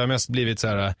gräs har jag mest blivit så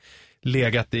här,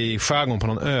 legat i skärgården på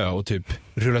någon ö och typ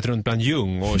rullat runt bland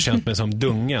ljung och känt mig som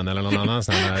Dungen eller någon annan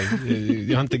sån här.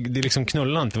 Det är liksom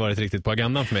knullar inte varit riktigt på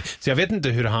agendan för mig. Så jag vet inte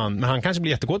hur men han kanske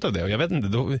blir jättekåt av det och jag vet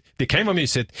inte, det kan ju vara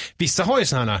mysigt. Vissa har ju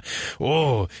såna här,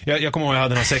 jag kommer ihåg jag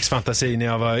hade någon sexfantasi när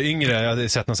jag var yngre. Jag hade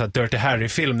sett någon sån här Dirty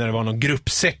Harry-film där det var någon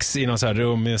gruppsex i någon sån här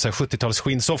rum med så här 70-tals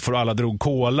skinnsoffor och alla drog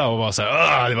cola och var så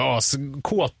här, det var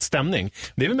kåt stämning.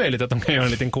 Det är väl möjligt att de kan göra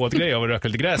en liten kåt grej av att röka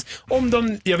lite gräs.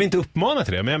 Jag vill inte uppmana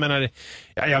till det, men jag menar,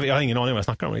 jag har ingen aning om vad jag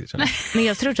snackar om riktigt. Men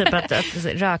jag tror typ att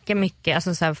röka mycket,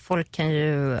 alltså så här, folk kan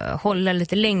ju hålla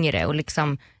lite längre och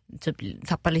liksom typ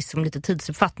tappa liksom lite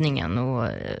tidsuppfattningen och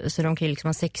så de kan ju liksom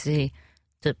ha sex i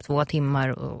typ 2 timmar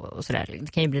och sådär.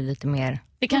 Det kan ju bli lite mer.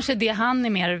 Det kanske är det han är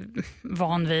mer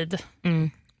van vid.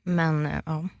 Men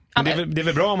ja. Men det är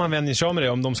väl bra om man vänjer sig av med det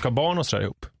om de ska ha barn och sådär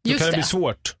ihop. Då kan det bli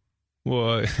svårt.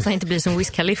 Så inte blir som Wiz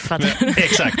Khalifa.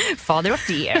 Exakt. Father of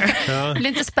the year. Ja. Blir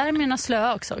inte spermierna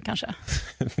slöa också kanske?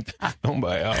 De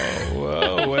bara,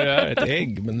 vad är det här? Ett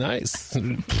ägg, men nice.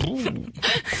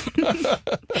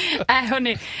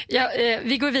 Hörni,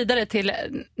 vi går vidare till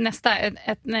nästa.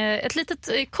 Ett litet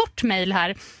kort mejl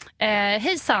här.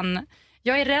 Hejsan,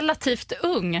 jag är relativt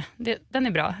ung. Den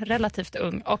är bra, relativt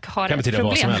ung. Och har kan betyda problem.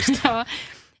 Vad som helst. Ja.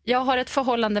 Jag har ett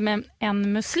förhållande med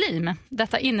en muslim.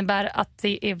 Detta innebär att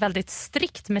det är väldigt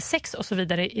strikt med sex och så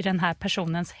vidare i den här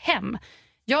personens hem.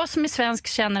 Jag som är svensk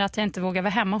känner att jag inte vågar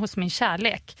vara hemma hos min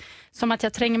kärlek. Som att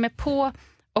jag tränger mig på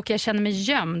och jag känner mig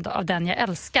gömd av den jag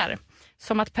älskar.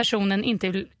 Som att personen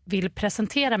inte vill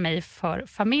presentera mig för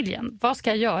familjen. Vad ska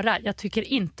jag göra? Jag tycker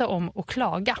inte om att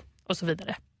klaga och så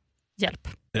vidare. Hjälp.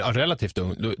 Ja, relativt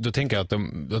ung. Då tänker jag att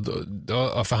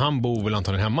för han bor väl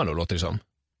antagligen hemma då, låter det som.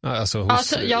 Alltså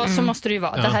så måste det ju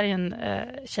vara. Ja. Det här är en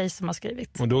tjej som har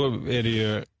skrivit. Och då är det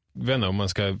ju, vänner, om man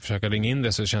ska försöka ringa in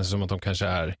det så känns det som att de kanske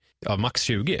är max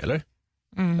 20, eller?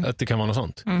 Att det kan vara något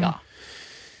sånt. Ja.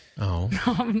 Ja.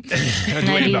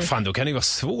 Då kan det ju vara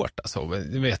svårt alltså.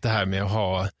 Du vet det här med att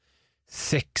ha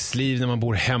sexliv när man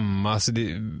bor hemma, alltså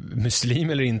muslim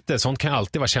eller inte, sånt kan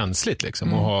alltid vara känsligt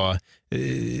liksom. Och ha,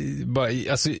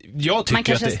 alltså, jag tycker man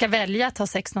kanske att ska välja att ha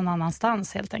sex någon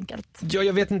annanstans helt enkelt. Ja,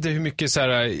 jag vet inte hur mycket så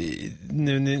här,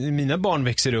 nu när mina barn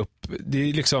växer upp, det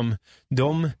är liksom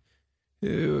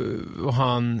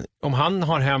om han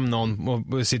har hem någon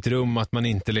och sitt rum, att man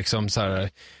inte liksom så här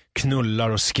knullar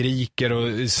och skriker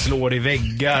och slår i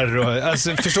väggar och,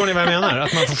 alltså, förstår ni vad jag menar?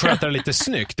 Att man får sköta det lite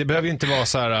snyggt. Det behöver ju inte vara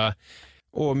så här,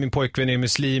 min pojkvän är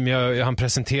muslim, han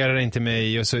presenterar inte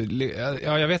mig och så,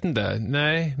 jag vet inte.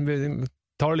 Nej,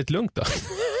 ta det lite lugnt då.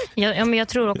 Ja, men jag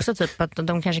tror också typ att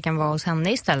de kanske kan vara hos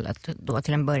henne istället då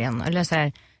till en början, eller så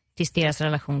här, tills deras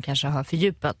relation kanske har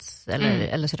fördjupats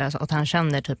eller sådär, så att han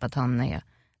känner typ att han är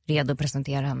redo att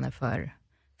presentera henne för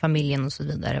familjen och så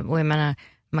vidare. Och jag menar,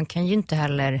 man kan ju inte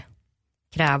heller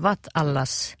kräva att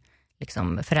allas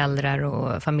liksom, föräldrar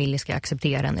och familj ska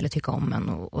acceptera en eller tycka om en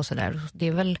och sådär.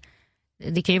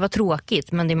 Det kan ju vara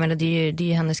tråkigt, men det är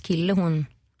ju hennes kille hon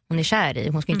är kär i.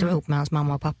 Hon ska inte vara ihop med hans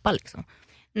mamma och pappa liksom.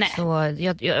 Nej. Så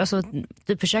alltså,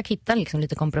 försök hitta liksom,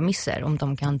 lite kompromisser om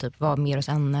de kan typ vara mer hos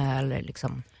henne eller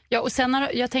liksom. Ja, och sen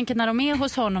jag tänker när de är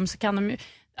hos honom så kan de,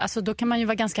 alltså då kan man ju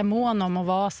vara ganska mån om att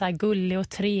vara så här gullig och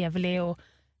trevlig och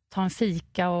ta en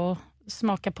fika och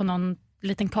smaka på någon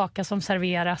liten kaka som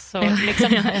serveras och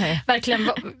liksom verkligen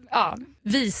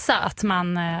visa att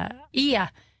man är,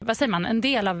 vad säger man, en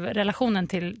del av relationen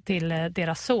till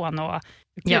deras son och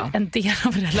en del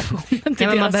av relationen till deras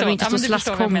son. Man behöver inte stå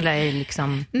slaskkomla i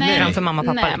liksom framför mamma och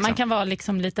pappa. Nej, liksom. Man kan vara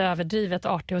liksom lite överdrivet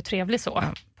artig och trevlig så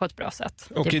på ett bra sätt.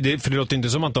 Och för det låter inte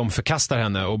som att de förkastar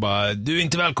henne och bara, du är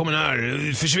inte välkommen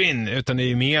här, försvinn. Utan det är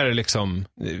ju mer liksom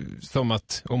som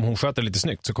att om hon sköter lite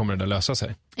snyggt så kommer det där lösa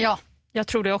sig. Ja, jag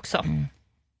tror det också.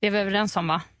 Det är vi överens om,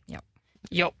 va?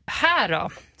 Ja, här då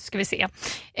ska vi se.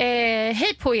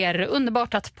 Hej på er,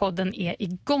 underbart att podden är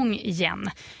igång igen.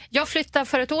 Jag flyttade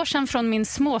för ett år sedan från min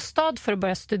småstad för att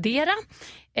börja studera.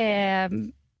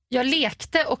 Jag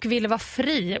lekte och ville vara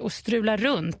fri och strula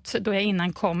runt då jag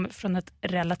innan kom från ett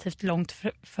relativt långt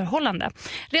förhållande.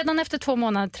 Redan efter 2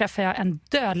 månader träffade jag en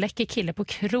dödläckig kille på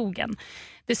krogen.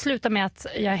 Det slutade med att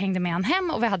jag hängde med han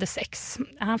hem och vi hade sex.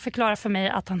 Han förklarade för mig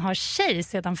att han har tjej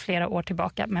sedan flera år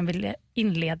tillbaka men ville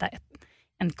inleda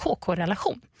en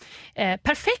KK-relation.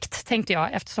 Perfekt, tänkte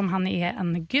jag, eftersom han är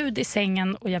en gud i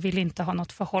sängen och jag ville inte ha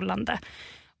något förhållande.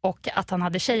 Och att han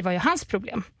hade tjej var ju hans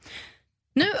problem.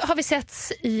 Nu har vi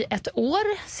setts i 1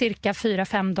 år, cirka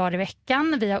 4-5 dagar i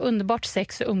veckan. Vi har underbart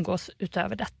sex och umgås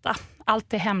utöver detta.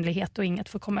 Allt är hemlighet och inget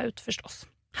får komma ut förstås.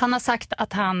 Han har sagt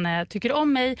att han tycker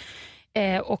om mig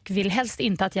och vill helst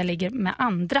inte att jag ligger med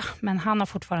andra. Men han har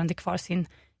fortfarande kvar sin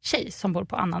tjej som bor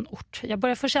på annan ort. Jag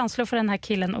börjar få känslor för den här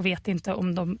killen och vet inte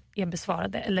om de är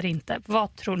besvarade eller inte.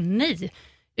 Vad tror ni?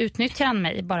 Utnyttjar han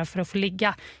mig bara för att få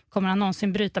ligga? Kommer han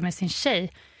någonsin bryta med sin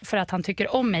tjej för att han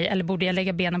tycker om mig? Eller borde jag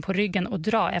lägga benen på ryggen och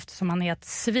dra eftersom han är ett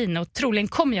svin och troligen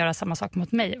kommer göra samma sak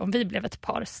mot mig om vi blev ett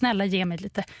par? Snälla, ge mig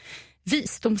lite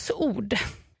visdomsord.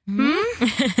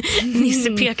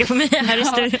 Nisse pekar på mig här i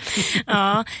studion.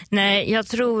 Ja, nej, jag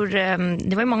tror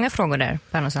det var ju många frågor där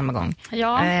på en och samma gång.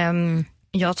 Ja.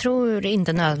 Jag tror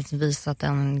inte nödvändigtvis att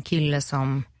en kille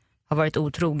som har varit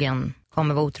otrogen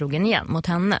kommer vara otrogen igen mot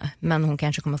henne. Men hon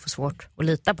kanske kommer få svårt att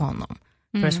lita på honom.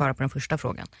 För att svara på den första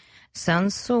frågan.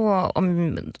 Sen så,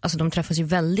 alltså de träffas ju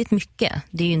väldigt mycket.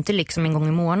 Det är ju inte liksom en gång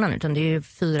i månaden utan det är ju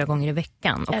 4 gånger i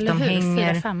veckan. Och eller de hur?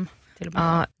 hänger 4-5 till och med.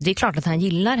 Ja, det är klart att han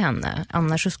gillar henne.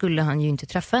 Annars så skulle han ju inte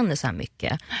träffa henne så här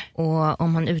mycket. Och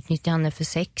om han utnyttjar henne för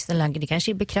sex eller det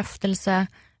kanske är bekräftelse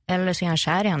eller så är han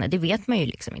kär i henne. Det vet man ju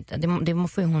liksom inte. Det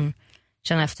får ju hon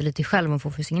känna efter lite själv och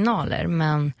få för signaler.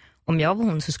 Men om jag var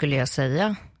hon så skulle jag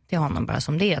säga till honom bara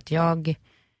som det är att jag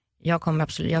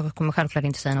kommer självklart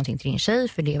inte säga någonting till din tjej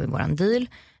för det är våran deal.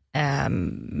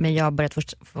 Men jag har börjat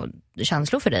få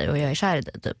känslor för dig och jag är kär i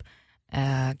dig typ.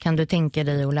 Kan du tänka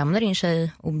dig att lämna din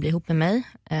tjej och bli ihop med mig?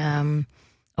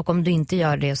 Och om du inte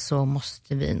gör det så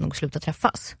måste vi nog sluta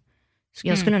träffas. Så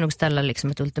jag skulle nog ställa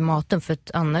liksom ett ultimatum för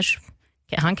att annars,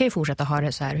 han kan ju fortsätta ha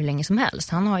det så här hur länge som helst.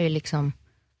 Han har ju liksom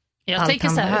jag tänker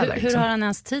så här, hur har han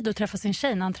ens tid att träffa sin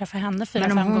tjej när han träffar henne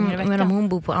 4-5 gånger i veckan? Men om hon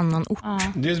bor på annan ort. Ja.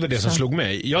 Det är det som slog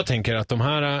mig. Jag tänker att de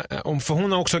här, för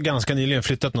hon har också ganska nyligen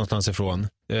flyttat någonstans ifrån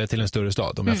till en större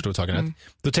stad, om jag förstår saken rätt.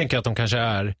 Då tänker jag att de kanske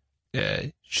är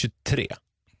 23.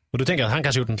 Och då tänker jag att han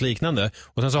kanske gjort något liknande.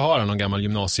 Och sen så har han någon gammal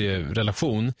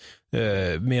gymnasierelation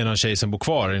med någon tjej som bor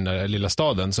kvar i den där lilla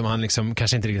staden som han liksom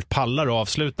kanske inte riktigt pallar att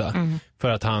avsluta. För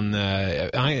att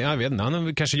jag vet inte, han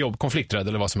är kanske konflikträdd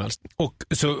eller vad som helst. Och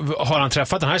så har han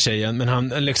träffat den här tjejen men han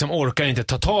liksom orkar inte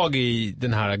ta tag i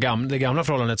den här det gamla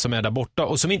förhållandet som är där borta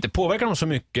och som inte påverkar honom så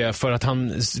mycket för att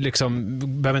han liksom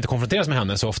behöver inte konfronteras med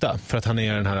henne så ofta. För att han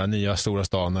är i den här nya stora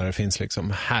stan där det finns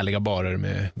liksom härliga barer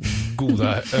med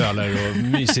goda öler och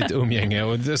mysigt umgänge.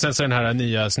 Och sen så den här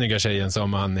nya snygga tjejen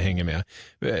som han hänger med.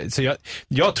 Så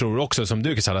jag tror också som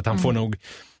du Kisala att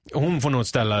hon får nog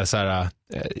ställa så här,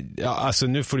 alltså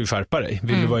nu får du skärpa dig.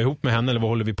 Vill du vara ihop med henne eller vad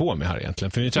håller vi på med här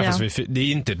egentligen? För nu träffas det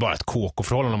är inte bara ett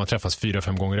KK-förhållande om man träffas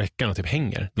 4-5 gånger i veckan och typ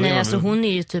hänger. Nej, alltså hon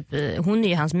är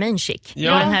ju hans main chick.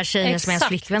 Ja, den här tjejen exakt. som är hans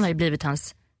flickvän har ju blivit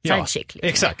hans side chick. Liksom.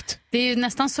 Exakt. Det är ju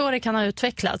nästan så det kan ha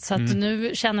utvecklats. Så att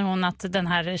nu känner hon att den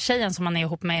här tjejen som man är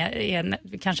ihop med är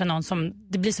kanske någon som,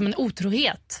 det blir som en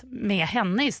otrohet med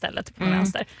henne istället på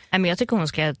vänster. Men jag tycker hon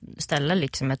ska ställa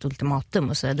liksom ett ultimatum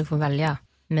och säga du får välja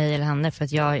mig eller henne för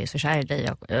att jag är så kär i dig.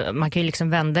 Man kan ju liksom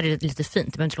vända det lite fint,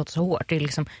 det behöver inte låta så hårt. Det är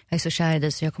liksom, jag är så kär i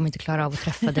dig så jag kommer inte klara av att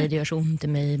träffa dig, det gör så ont i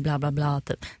mig, bla bla bla,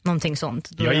 typ. Någonting sånt.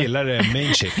 Jag gillar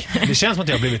main chick. Det känns som att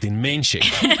jag har blivit din main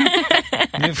chick.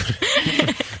 Nu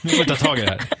får du ta tag i det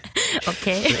här.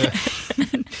 Okej.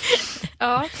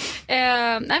 Ja,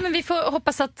 nej men vi får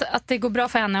hoppas att det går bra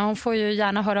för henne. Hon får ju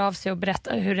gärna höra av sig och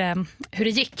berätta hur det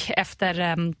gick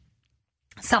efter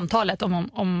samtalet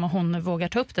om hon vågar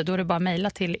ta upp det. Då är det bara att mejla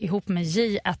till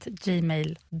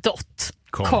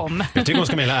ihopmedj@gmail.com. Jag tycker hon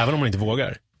ska mejla även om hon inte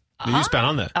vågar. Det är ju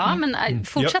spännande. Ja, men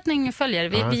fortsättning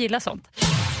följer. Vi gillar sånt.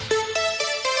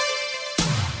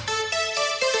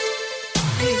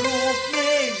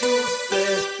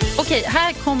 Okej,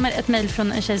 här kommer ett mejl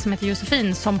från en tjej som heter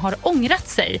Josefin som har ångrat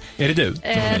sig. Är det du?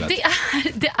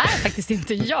 Det är faktiskt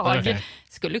inte jag. Okay.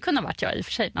 Skulle kunna varit jag i och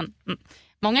för sig, men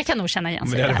många kan nog känna igen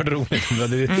sig. Men det hade varit roligt om du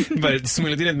hade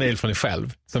smugglat in ett mejl från dig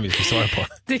själv som vi ska svara på.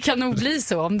 Det kan nog bli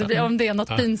så. Om det är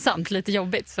något pinsamt, lite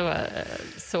jobbigt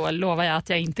så lovar jag att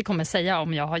jag inte kommer säga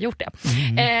om jag har gjort det.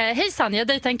 Hejsan, jag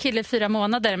dejtade en kille i 4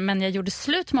 månader men jag gjorde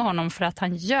slut med honom för att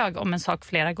han ljög om en sak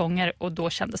flera gånger och då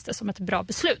kändes det som ett bra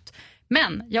beslut.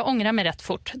 Men jag ångrar mig rätt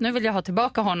fort. Nu vill jag ha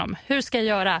tillbaka honom. Hur ska jag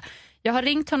göra? Jag har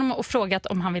ringt honom och frågat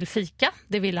om han vill fika.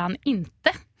 Det ville han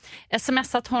inte.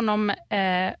 smsat honom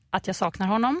att jag saknar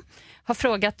honom. Har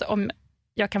frågat om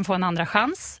jag kan få en andra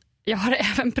chans. Jag har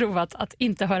även provat att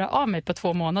inte höra av mig på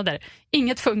 2 månader.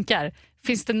 Inget funkar.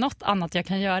 Finns det något annat jag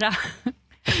kan göra?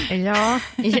 Ja,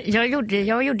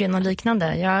 jag gjorde något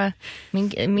liknande.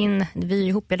 Vi är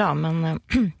ihop idag, men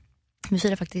vi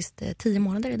firar faktiskt 10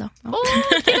 månader idag. Ja.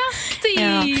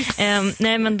 Grattis!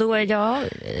 Nej, men då är jag...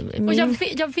 Och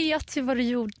jag vet ju vad du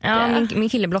gjorde. Ja, min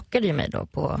kille blockade ju mig då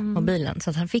på mobilen, så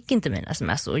att han fick inte mina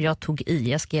sms. Och jag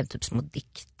jag skrev typ små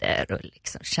dikter och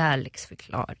liksom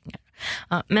kärleksförklaringar.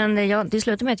 Ja, men det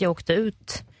slutade med att jag åkte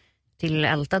ut till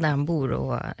Älta där han bor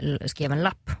och skrev en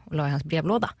lapp och la i hans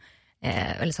brevlåda.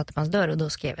 Eller satte på hans dörr, och då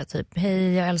skrev jag typ: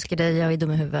 hej, jag älskar dig, jag är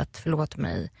dum i huvudet, förlåt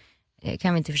mig.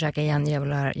 Kan vi inte försöka igen, jag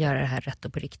vill göra det här rätt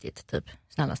och på riktigt, typ.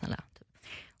 Snälla. Typ.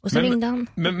 Och så ringde han.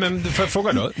 Men för att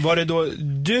fråga då, var det då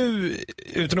du,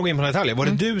 utan att gå in på detaljer, var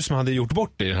det du som hade gjort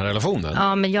bort dig i den här relationen?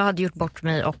 Ja, men jag hade gjort bort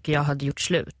mig och jag hade gjort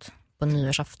slut på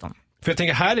nyårsafton. För jag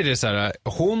tänker, här är det så här,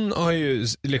 hon har ju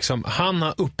liksom, han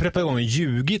har upprepade gånger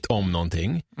ljugit om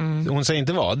någonting. Hon säger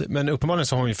inte vad, men uppenbarligen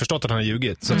så har hon ju förstått att han har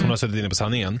ljugit, så att hon har suttit inne på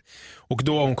sanningen. Och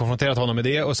då har hon konfronterat honom med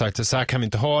det och sagt: så här kan vi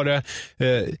inte ha det.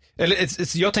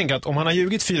 Jag tänker att om han har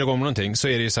ljugit 4 gånger någonting, så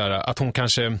är det ju så här att hon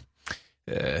kanske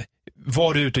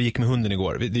var ute och gick med hunden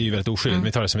igår. Det är ju väldigt oskyldigt,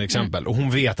 vi tar det som ett exempel. Och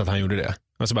hon vet att han gjorde det.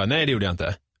 Och så bara: nej, det gjorde jag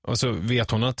inte. Och så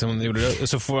vet hon att hon gjorde det. Och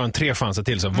så får han 3 chanser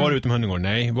till. Så var du ute med hunden igår?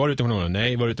 Nej. Var du ute med hunden igår?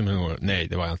 Nej. Var du ute med hunden igår? Nej,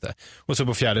 det var jag inte. Och så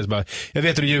på 4:e så bara: jag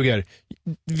vet att du ljuger.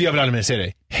 Jag vill aldrig mer se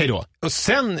dig. Hej då. Och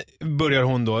sen börjar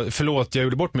hon då: förlåt, jag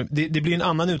gjorde bort mig. Det blir en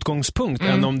annan utgångspunkt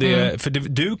än om det... För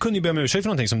du kunde ju be om ursäkt för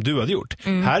någonting som du hade gjort.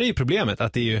 Här är ju problemet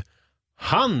att det är ju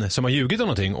han som har ljugit om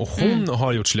någonting och hon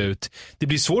har gjort slut. Det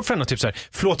blir svårt för henne att typ så här: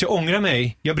 förlåt, jag ångrar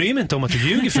mig. Jag bryr mig inte om att du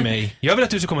ljuger för mig. Jag vill att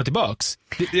du ska komma tillbaks.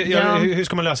 Hur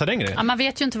ska man lösa den grejen? Ja, man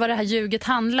vet ju inte vad det här ljuget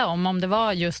handlar om det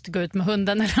var just gå ut med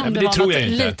hunden eller om det var något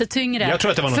lite tyngre. Jag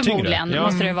tror att det var något förmodligen tyngre.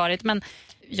 Måste det ha varit. Men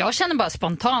jag känner bara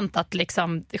spontant att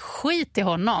liksom, skit i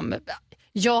honom.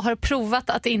 Jag har provat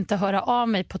att inte höra av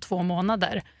mig på 2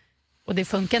 månader. Och det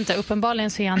funkar inte.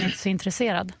 Uppenbarligen så är han inte så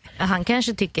intresserad. Han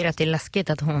kanske tycker att det är läskigt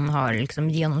att hon har liksom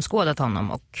genomskådat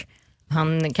honom. Och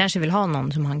han kanske vill ha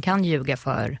någon som han kan ljuga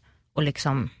för och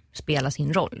liksom spela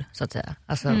sin roll, så att säga.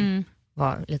 Alltså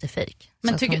vara lite fake.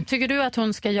 Men tycker du att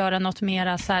hon ska göra något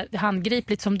mer så här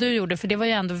handgripligt som du gjorde? För det var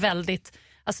ju ändå väldigt...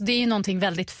 Alltså det är ju någonting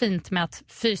väldigt fint med att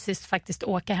fysiskt faktiskt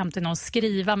åka hem till någon,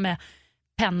 skriva med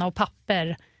penna och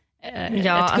papper.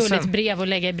 Ett gulligt brev och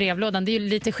lägga i brevlådan. Det är ju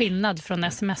lite skillnad från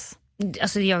sms.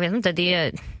 Alltså jag vet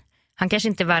inte, han kanske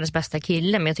inte är världens bästa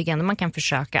kille, men jag tycker ändå man kan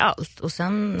försöka allt. Och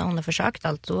sen när hon har försökt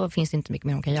allt, så finns det inte mycket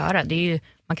mer hon kan göra. Det är ju,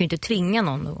 man kan ju inte tvinga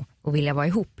någon att vilja vara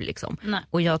ihop liksom. Nej.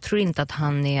 Och jag tror inte att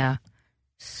han är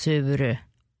sur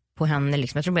på henne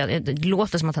liksom. Jag tror bara, det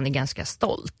låter som att han är ganska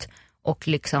stolt och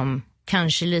liksom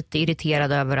kanske lite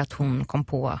irriterad över att hon kom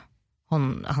på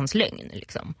hans lögn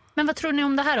liksom. Men vad tror ni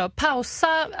om det här då?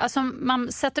 Pausa, alltså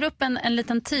man sätter upp en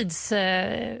liten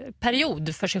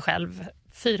tidsperiod för sig själv,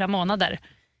 4 månader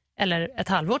eller ett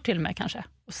halvår till och med kanske.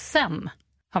 Och sen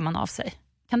har man av sig.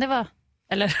 Kan det vara?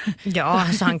 Eller? Ja,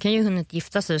 alltså han kan ju hunnit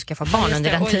gifta sig och skaffa barn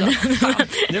under den tiden.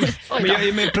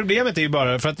 Men problemet är ju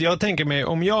bara, för att jag tänker mig,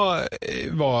 om jag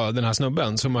var den här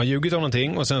snubben som har ljugit om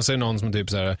någonting och sen så är någon som typ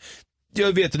så här: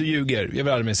 jag vet att du ljuger, jag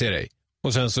vill aldrig mer se dig.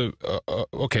 Och sen så,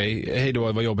 okej, hej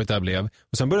då, vad jobbigt det här blev.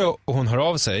 Och sen börjar hon höra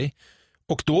av sig.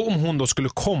 Och då om hon då skulle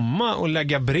komma och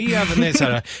lägga brev med så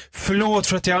här: förlåt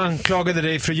för att jag anklagade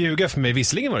dig för att ljuga för mig.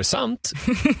 Visserligen var det sant.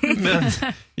 Men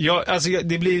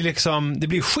det blir liksom, det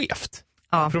blir skevt.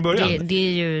 Ja, från början. Det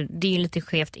är ju lite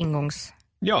skevt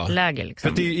ingångsläge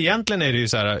liksom. För egentligen är det ju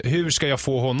så här: hur ska jag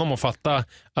få honom att fatta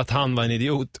att han var en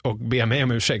idiot och be mig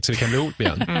om ursäkt så vi kan bli ihop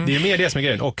igen? Det är mer det som är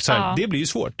grejen. Och så här, det blir ju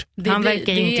svårt. Han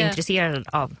verkar ju inte intresserad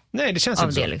av. Nej, det känns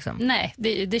inte det så. liksom. Nej,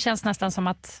 det känns nästan som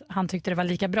att han tyckte det var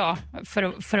lika bra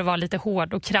för att vara lite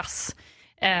hård och krass.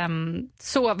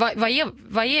 Så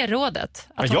vad är rådet?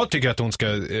 Jag tycker att hon ska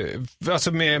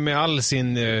alltså med all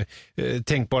sin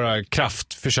tänkbara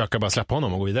kraft försöka bara släppa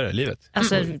honom och gå vidare i livet.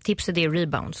 Alltså tipset är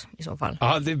rebounds i så fall.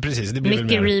 Ja, precis. Det blir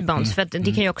mycket rebounds. För att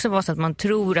det kan ju också vara så att man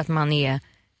tror att man är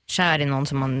kär i någon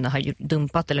som man har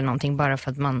dumpat eller någonting, bara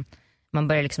för att man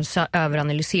börjar liksom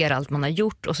överanalysera allt man har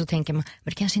gjort, och så tänker man,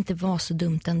 men det kanske inte var så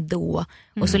dumt ändå.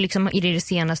 Och så liksom är det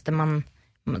senaste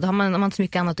då har man inte så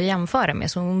mycket annat att jämföra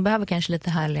med, så hon behöver kanske lite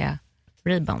härliga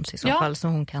rebounds i så fall, så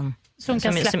hon kan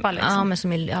släppa liksom.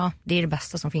 Det är det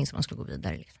bästa som finns om man ska gå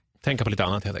vidare liksom. Tänka på lite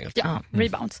annat helt enkelt. Ja,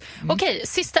 rebounds. Okej,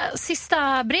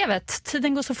 sista brevet.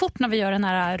 Tiden går så fort när vi gör den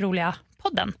här roliga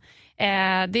podden.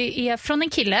 Det är från en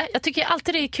kille. Jag tycker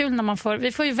alltid det är kul när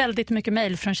vi får ju väldigt mycket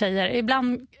mejl från tjejer,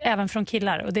 ibland även från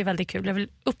killar, och det är väldigt kul. Jag vill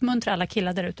uppmuntra alla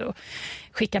killar där ute att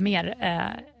skicka mer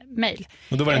mejl.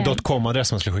 Och då var det en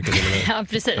 .com-adress man skulle skicka till. Ja,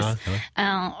 precis.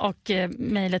 Och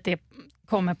mejlet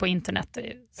kommer på internet,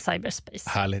 cyberspace.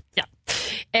 Härligt. Ja.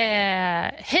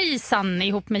 Hejsan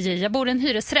ihop med J. Jag bor i en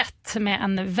hyresrätt med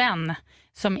en vän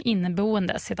som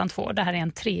inneboende sedan 2 år. Det här är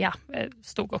en 3,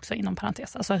 stod också inom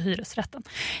parentes, alltså hyresrätten.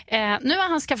 Nu har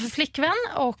han skaffat flickvän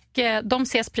och de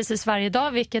ses precis varje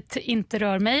dag, vilket inte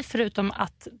rör mig förutom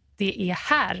att det är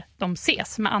här de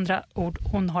ses. Med andra ord,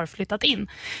 hon har flyttat in.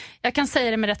 Jag kan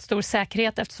säga det med rätt stor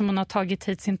säkerhet eftersom hon har tagit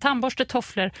hit sin tandborste,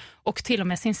 tofflor och till och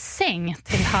med sin säng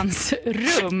till hans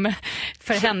rum.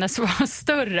 För hennes var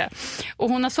större. Och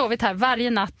hon har sovit här varje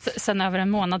natt sedan över en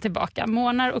månad tillbaka.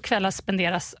 Morgnar och kvällar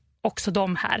spenderas också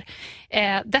de här.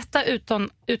 Detta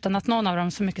utan att någon av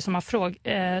dem så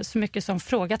mycket som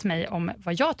frågat mig om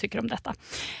vad jag tycker om detta.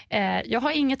 Jag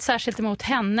har inget särskilt emot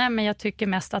henne, men jag tycker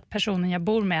mest att personen jag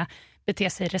bor med beter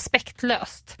sig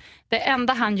respektlöst. Det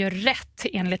enda han gör rätt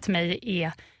enligt mig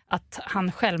är att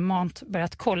han självmant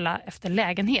börjat kolla efter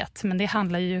lägenhet. Men det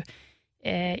handlar ju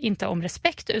inte om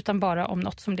respekt utan bara om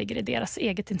något som ligger i deras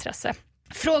eget intresse.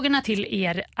 Frågorna till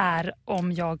er är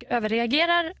om jag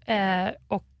överreagerar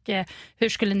och hur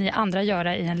skulle ni andra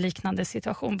göra i en liknande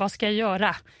situation? Vad ska jag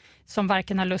göra som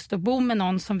varken har lust att bo med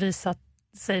någon som visat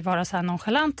sig vara så här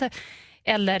nonchalant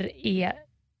eller är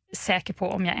säker på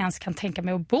om jag ens kan tänka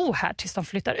mig att bo här tills de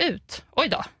flyttar ut? Oj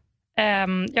då.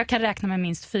 Jag kan räkna med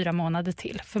minst 4 månader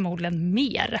till, förmodligen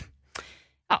mer.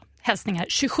 Ja, hälsningar,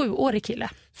 27-årig kille.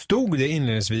 Stod det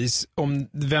inledningsvis om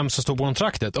vem som stod på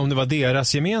kontraktet? Om det var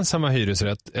deras gemensamma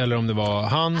hyresrätt eller om det var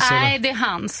hans? Nej, eller? det är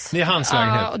hans. Det är hans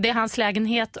lägenhet? Ja, det är hans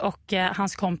lägenhet och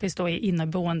hans kompis då är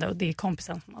inneboende och det är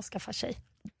kompisen som har skaffat sig.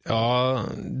 Ja,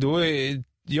 då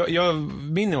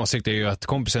är... min åsikt är ju att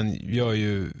kompisen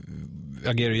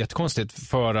agerar jättekonstigt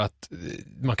för att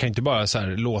man kan inte bara så här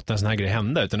låta en sån här grej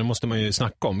hända utan det måste man ju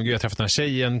snacka om. Jag har träffat den här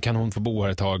tjejen, kan hon få bo här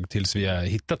ett tag tills vi har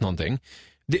hittat någonting?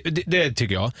 Det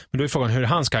tycker jag. Men då är frågan hur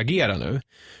han ska agera nu.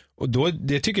 Och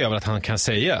det tycker jag väl att han kan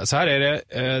säga. Så här är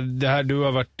det här, du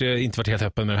har inte varit helt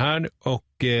öppen med det här och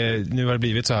nu har det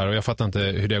blivit så här och jag fattar inte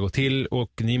hur det har gått till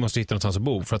och ni måste hitta någonstans att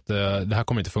bo för att det här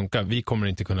kommer inte funka. Vi kommer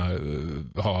inte kunna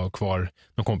ha kvar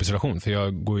någon kompisrelation för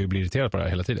jag går ju och blir irriterad på det här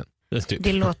hela tiden.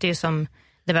 Det låter ju som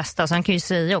det bästa. Så han kan ju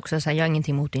säga också så här, jag har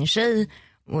ingenting emot din tjej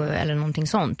eller någonting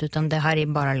sånt utan det här är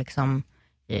bara liksom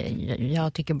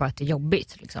jag tycker bara att det är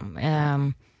jobbigt liksom.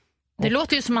 Det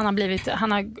låter ju som han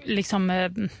har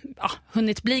liksom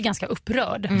hunnit bli ganska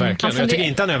upprörd. Verkligen, jag tycker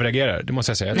inte han överreagerar, det måste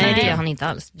jag säga. Nej, det gör han inte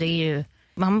alls. Det är ju,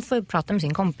 man får ju prata med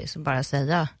sin kompis och bara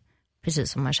säga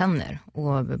precis som man känner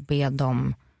och be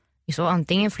dem så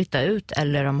antingen flytta ut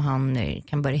eller om han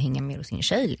kan börja hänga med hos sin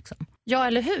tjej liksom. Ja,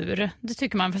 eller hur? Det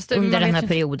tycker man. Under den här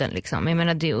perioden liksom. Jag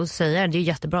menar, det är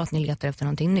jättebra att ni letar efter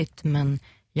någonting nytt men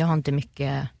jag har inte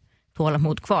mycket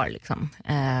tålamod kvar liksom.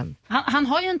 Han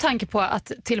har ju en tanke på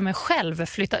att till och med själv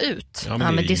flytta ut. Ja,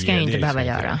 men det ska jag inte behöva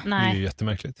göra. Nej. Det är ju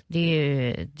jättemärkligt. Det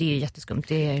är ju jätteskumt.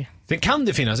 Sen kan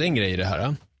det finnas en grej i det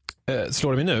här.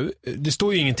 Slår det mig nu. Det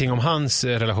står ju ingenting om hans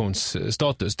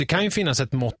relationsstatus. Det kan ju finnas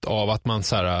ett mått av att man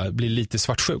så här, blir lite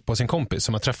svartsjuk på sin kompis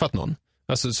som har träffat någon.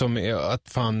 Alltså som att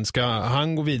fan ska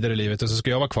han gå vidare i livet och så ska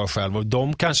jag vara kvar själv och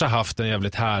de kanske har haft en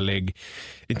jävligt härlig,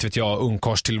 inte vet jag,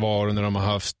 ungkarlstillvaro när de har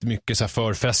haft mycket så här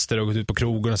förfester och gått ut på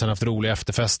krogen och sen haft roliga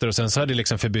efterfester och sen så har det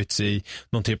liksom förbytts i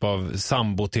någon typ av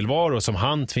sambotillvaro som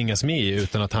han tvingas med i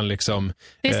utan att han liksom...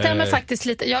 Det stämmer faktiskt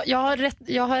lite. Jag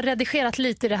har redigerat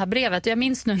lite i det här brevet och jag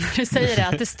minns nu när du säger det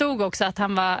att det stod också att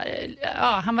han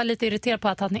var lite irriterad på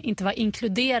att han inte var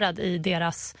inkluderad i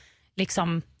deras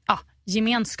liksom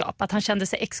gemenskap, att han kände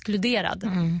sig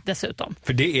exkluderad dessutom.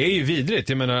 För det är ju vidrigt,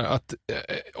 jag menar att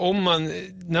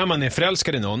när man är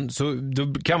förälskad i någon så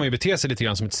då kan man ju bete sig lite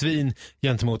grann som ett svin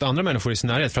gentemot andra människor i sin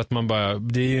närhet för att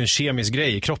det är ju en kemisk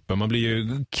grej i kroppen, man blir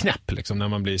ju knäpp liksom när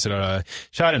man blir sådär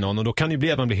kär i någon och då kan det ju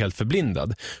bli att man blir helt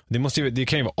förblindad. Det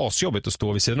kan ju vara asjobbigt att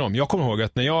stå vid sidan om. Jag kommer ihåg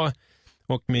att när jag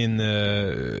och min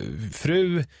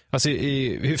fru, alltså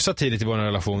hyfsat tidigt i vår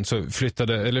relation så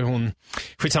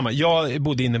skitsamma, jag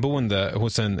bodde inneboende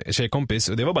hos en tjejkompis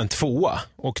och det var bara en 2:a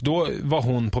och då var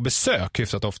hon på besök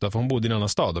hyfsat ofta för hon bodde i en annan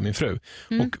stad och min fru.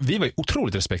 Och vi var ju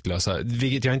otroligt respektlösa,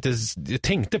 vilket jag inte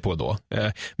tänkte på då.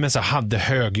 Men så hade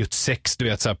högljutt sex, du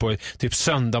vet så här, på typ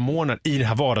söndagmorgnar i det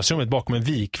här vardagsrummet bakom en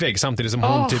vikvägg samtidigt som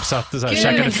hon typ satt så här,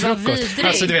 käkade frukost.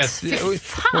 Alltså du vet,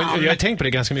 och jag har tänkt på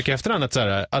det ganska mycket efterhand att så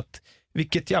här, att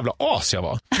vilket jävla as jag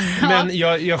var. Men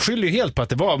jag skyller ju helt på att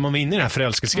det var, man var inne i den här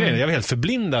förälskelsegrejen. Jag var helt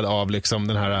förblindad av liksom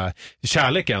den här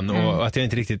kärleken och att jag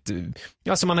inte riktigt,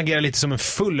 alltså man agerar lite som en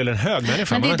full eller en hög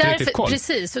människa. Men det är man har inte därför, riktigt koll.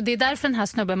 precis, och det är därför den här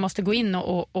snubben måste gå in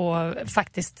och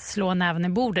faktiskt slå näven i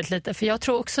bordet lite. För jag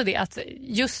tror också det, att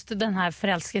just den här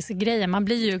förälskelsegrejen, man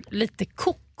blir ju lite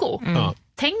koko.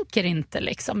 Tänker inte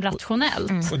liksom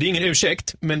rationellt. Och det är ingen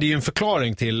ursäkt, men det är ju en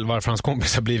förklaring till varför hans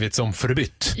kompis har blivit som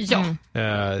förbytt. Ja.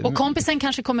 Och kompisen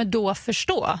kanske kommer då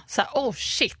förstå så här, oh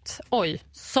shit, oj,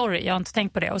 sorry, jag har inte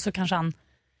tänkt på det. Och så kanske han...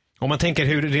 Om man tänker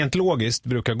hur rent logiskt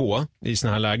brukar gå i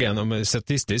såna här lägen, om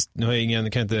statistiskt, nu har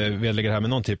jag kan inte vedlägga det här med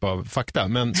någon typ av fakta,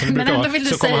 men som det brukar vara,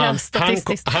 så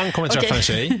kommer han kommer träffa en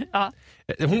tjej. Ja.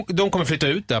 De kommer flytta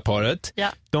ut det här paret. Ja.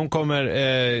 De kommer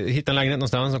hitta en lägenhet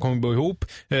någonstans, de kommer bo ihop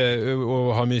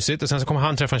och ha mysigt. Och sen så kommer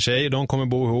han träffa en tjej, de kommer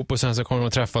bo ihop. Och sen så kommer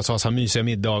de träffas och ha så här mysiga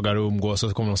middagar och umgås. Och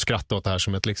så kommer de skratta åt det här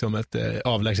som ett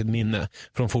avlägset minne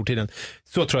från fortiden.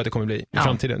 Så tror jag att det kommer bli i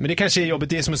framtiden. Men det kanske är jobbigt,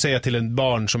 det är som att säga till en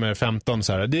barn som är 15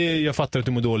 så här, jag fattar att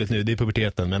du mår dåligt nu, det är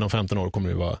puberteten. Men om 15 år kommer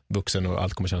du vara vuxen och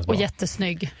allt kommer kännas bra. Och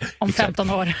jättesnygg om 15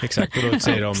 år. Exakt, och då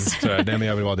säger de så här, nej men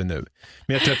jag vill vara det nu.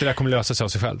 Men jag tror att det där kommer lösa sig av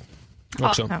sig själv.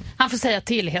 Ja, han får säga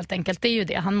till helt enkelt, det är ju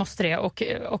det, han måste det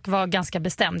och vara ganska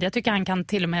bestämd. Jag tycker han kan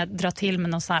till och med dra till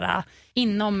med någon så här,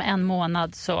 inom en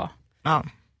månad så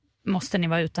måste ni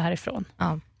vara ute härifrån.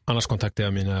 Annars kontaktar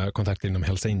jag mina kontakter inom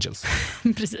Hells Angels.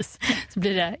 Precis, så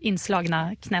blir det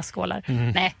inslagna knäskålar.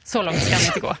 Nej, så långt ska han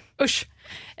inte gå. Usch.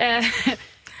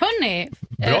 Hörrni,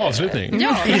 bra avslutning.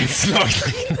 Ja. Inslagna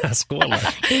knäskålar.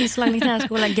 Inslagna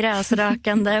knäskålar,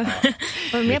 gräsrökande.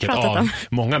 Vad mer pratat om?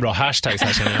 Många bra hashtags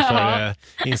här känner jag för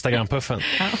Instagram-puffen.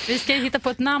 Ja. Vi ska hitta på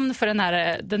ett namn för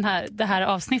det här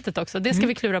avsnittet också. Det ska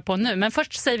vi klura på nu. Men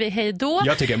först säger vi hej då.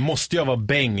 Jag tycker, måste jag vara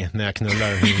bäng när jag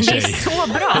knullar min tjej? Det är så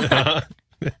bra.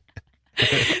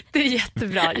 Det är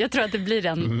jättebra. Jag tror att det blir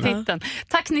den titeln.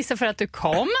 Tack Nisse för att du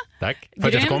kom. Tack för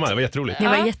att jag fick komma, det var jätteroligt. Det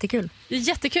var jättekul.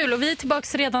 Jättekul, och vi är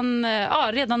tillbaka redan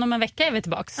om en vecka är vi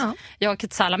tillbaka. Jag och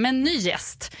Ketsala med en ny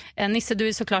gäst. Nisse, du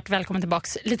är såklart välkommen tillbaka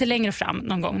lite längre fram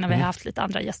någon gång när vi har haft lite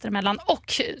andra gäster emellan.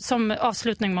 Och som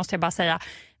avslutning måste jag bara säga,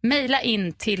 mejla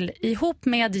in till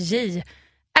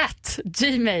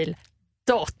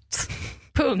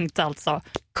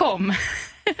ihopmedj@gmail.com.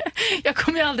 Jag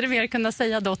kommer ju aldrig mer kunna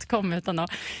säga .com utan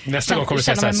att nästa gång kommer du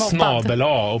säga så här, snabel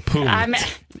A och punkt. Nej, men,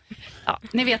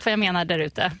 ni vet vad jag menar där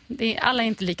ute. Alla är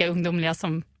inte lika ungdomliga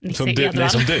som Nisse Edvard. Nej,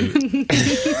 som du.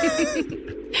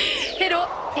 Hej då,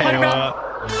 ha det bra.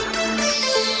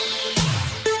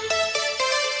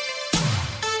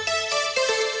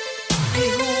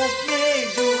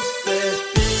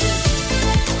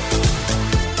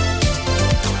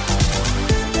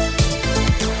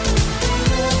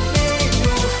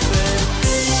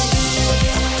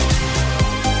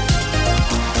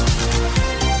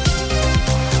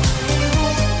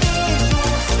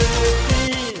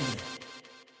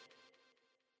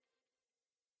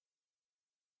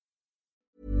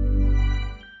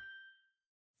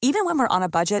 Even when we're on a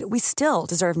budget, we still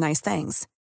deserve nice things.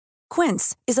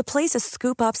 Quince is a place to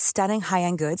scoop up stunning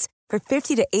high-end goods for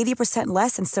 50 to 80%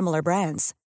 less than similar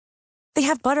brands. They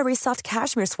have buttery soft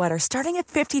cashmere sweaters starting at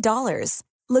 $50,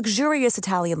 luxurious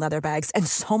Italian leather bags, and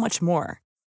so much more.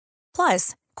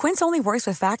 Plus, Quince only works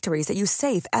with factories that use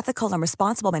safe, ethical, and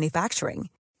responsible manufacturing.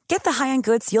 Get the high-end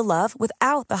goods you'll love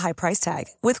without the high price tag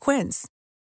with Quince.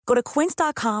 Go to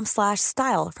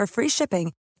quince.com/style for free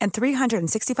shipping and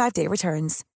 365-day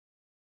returns.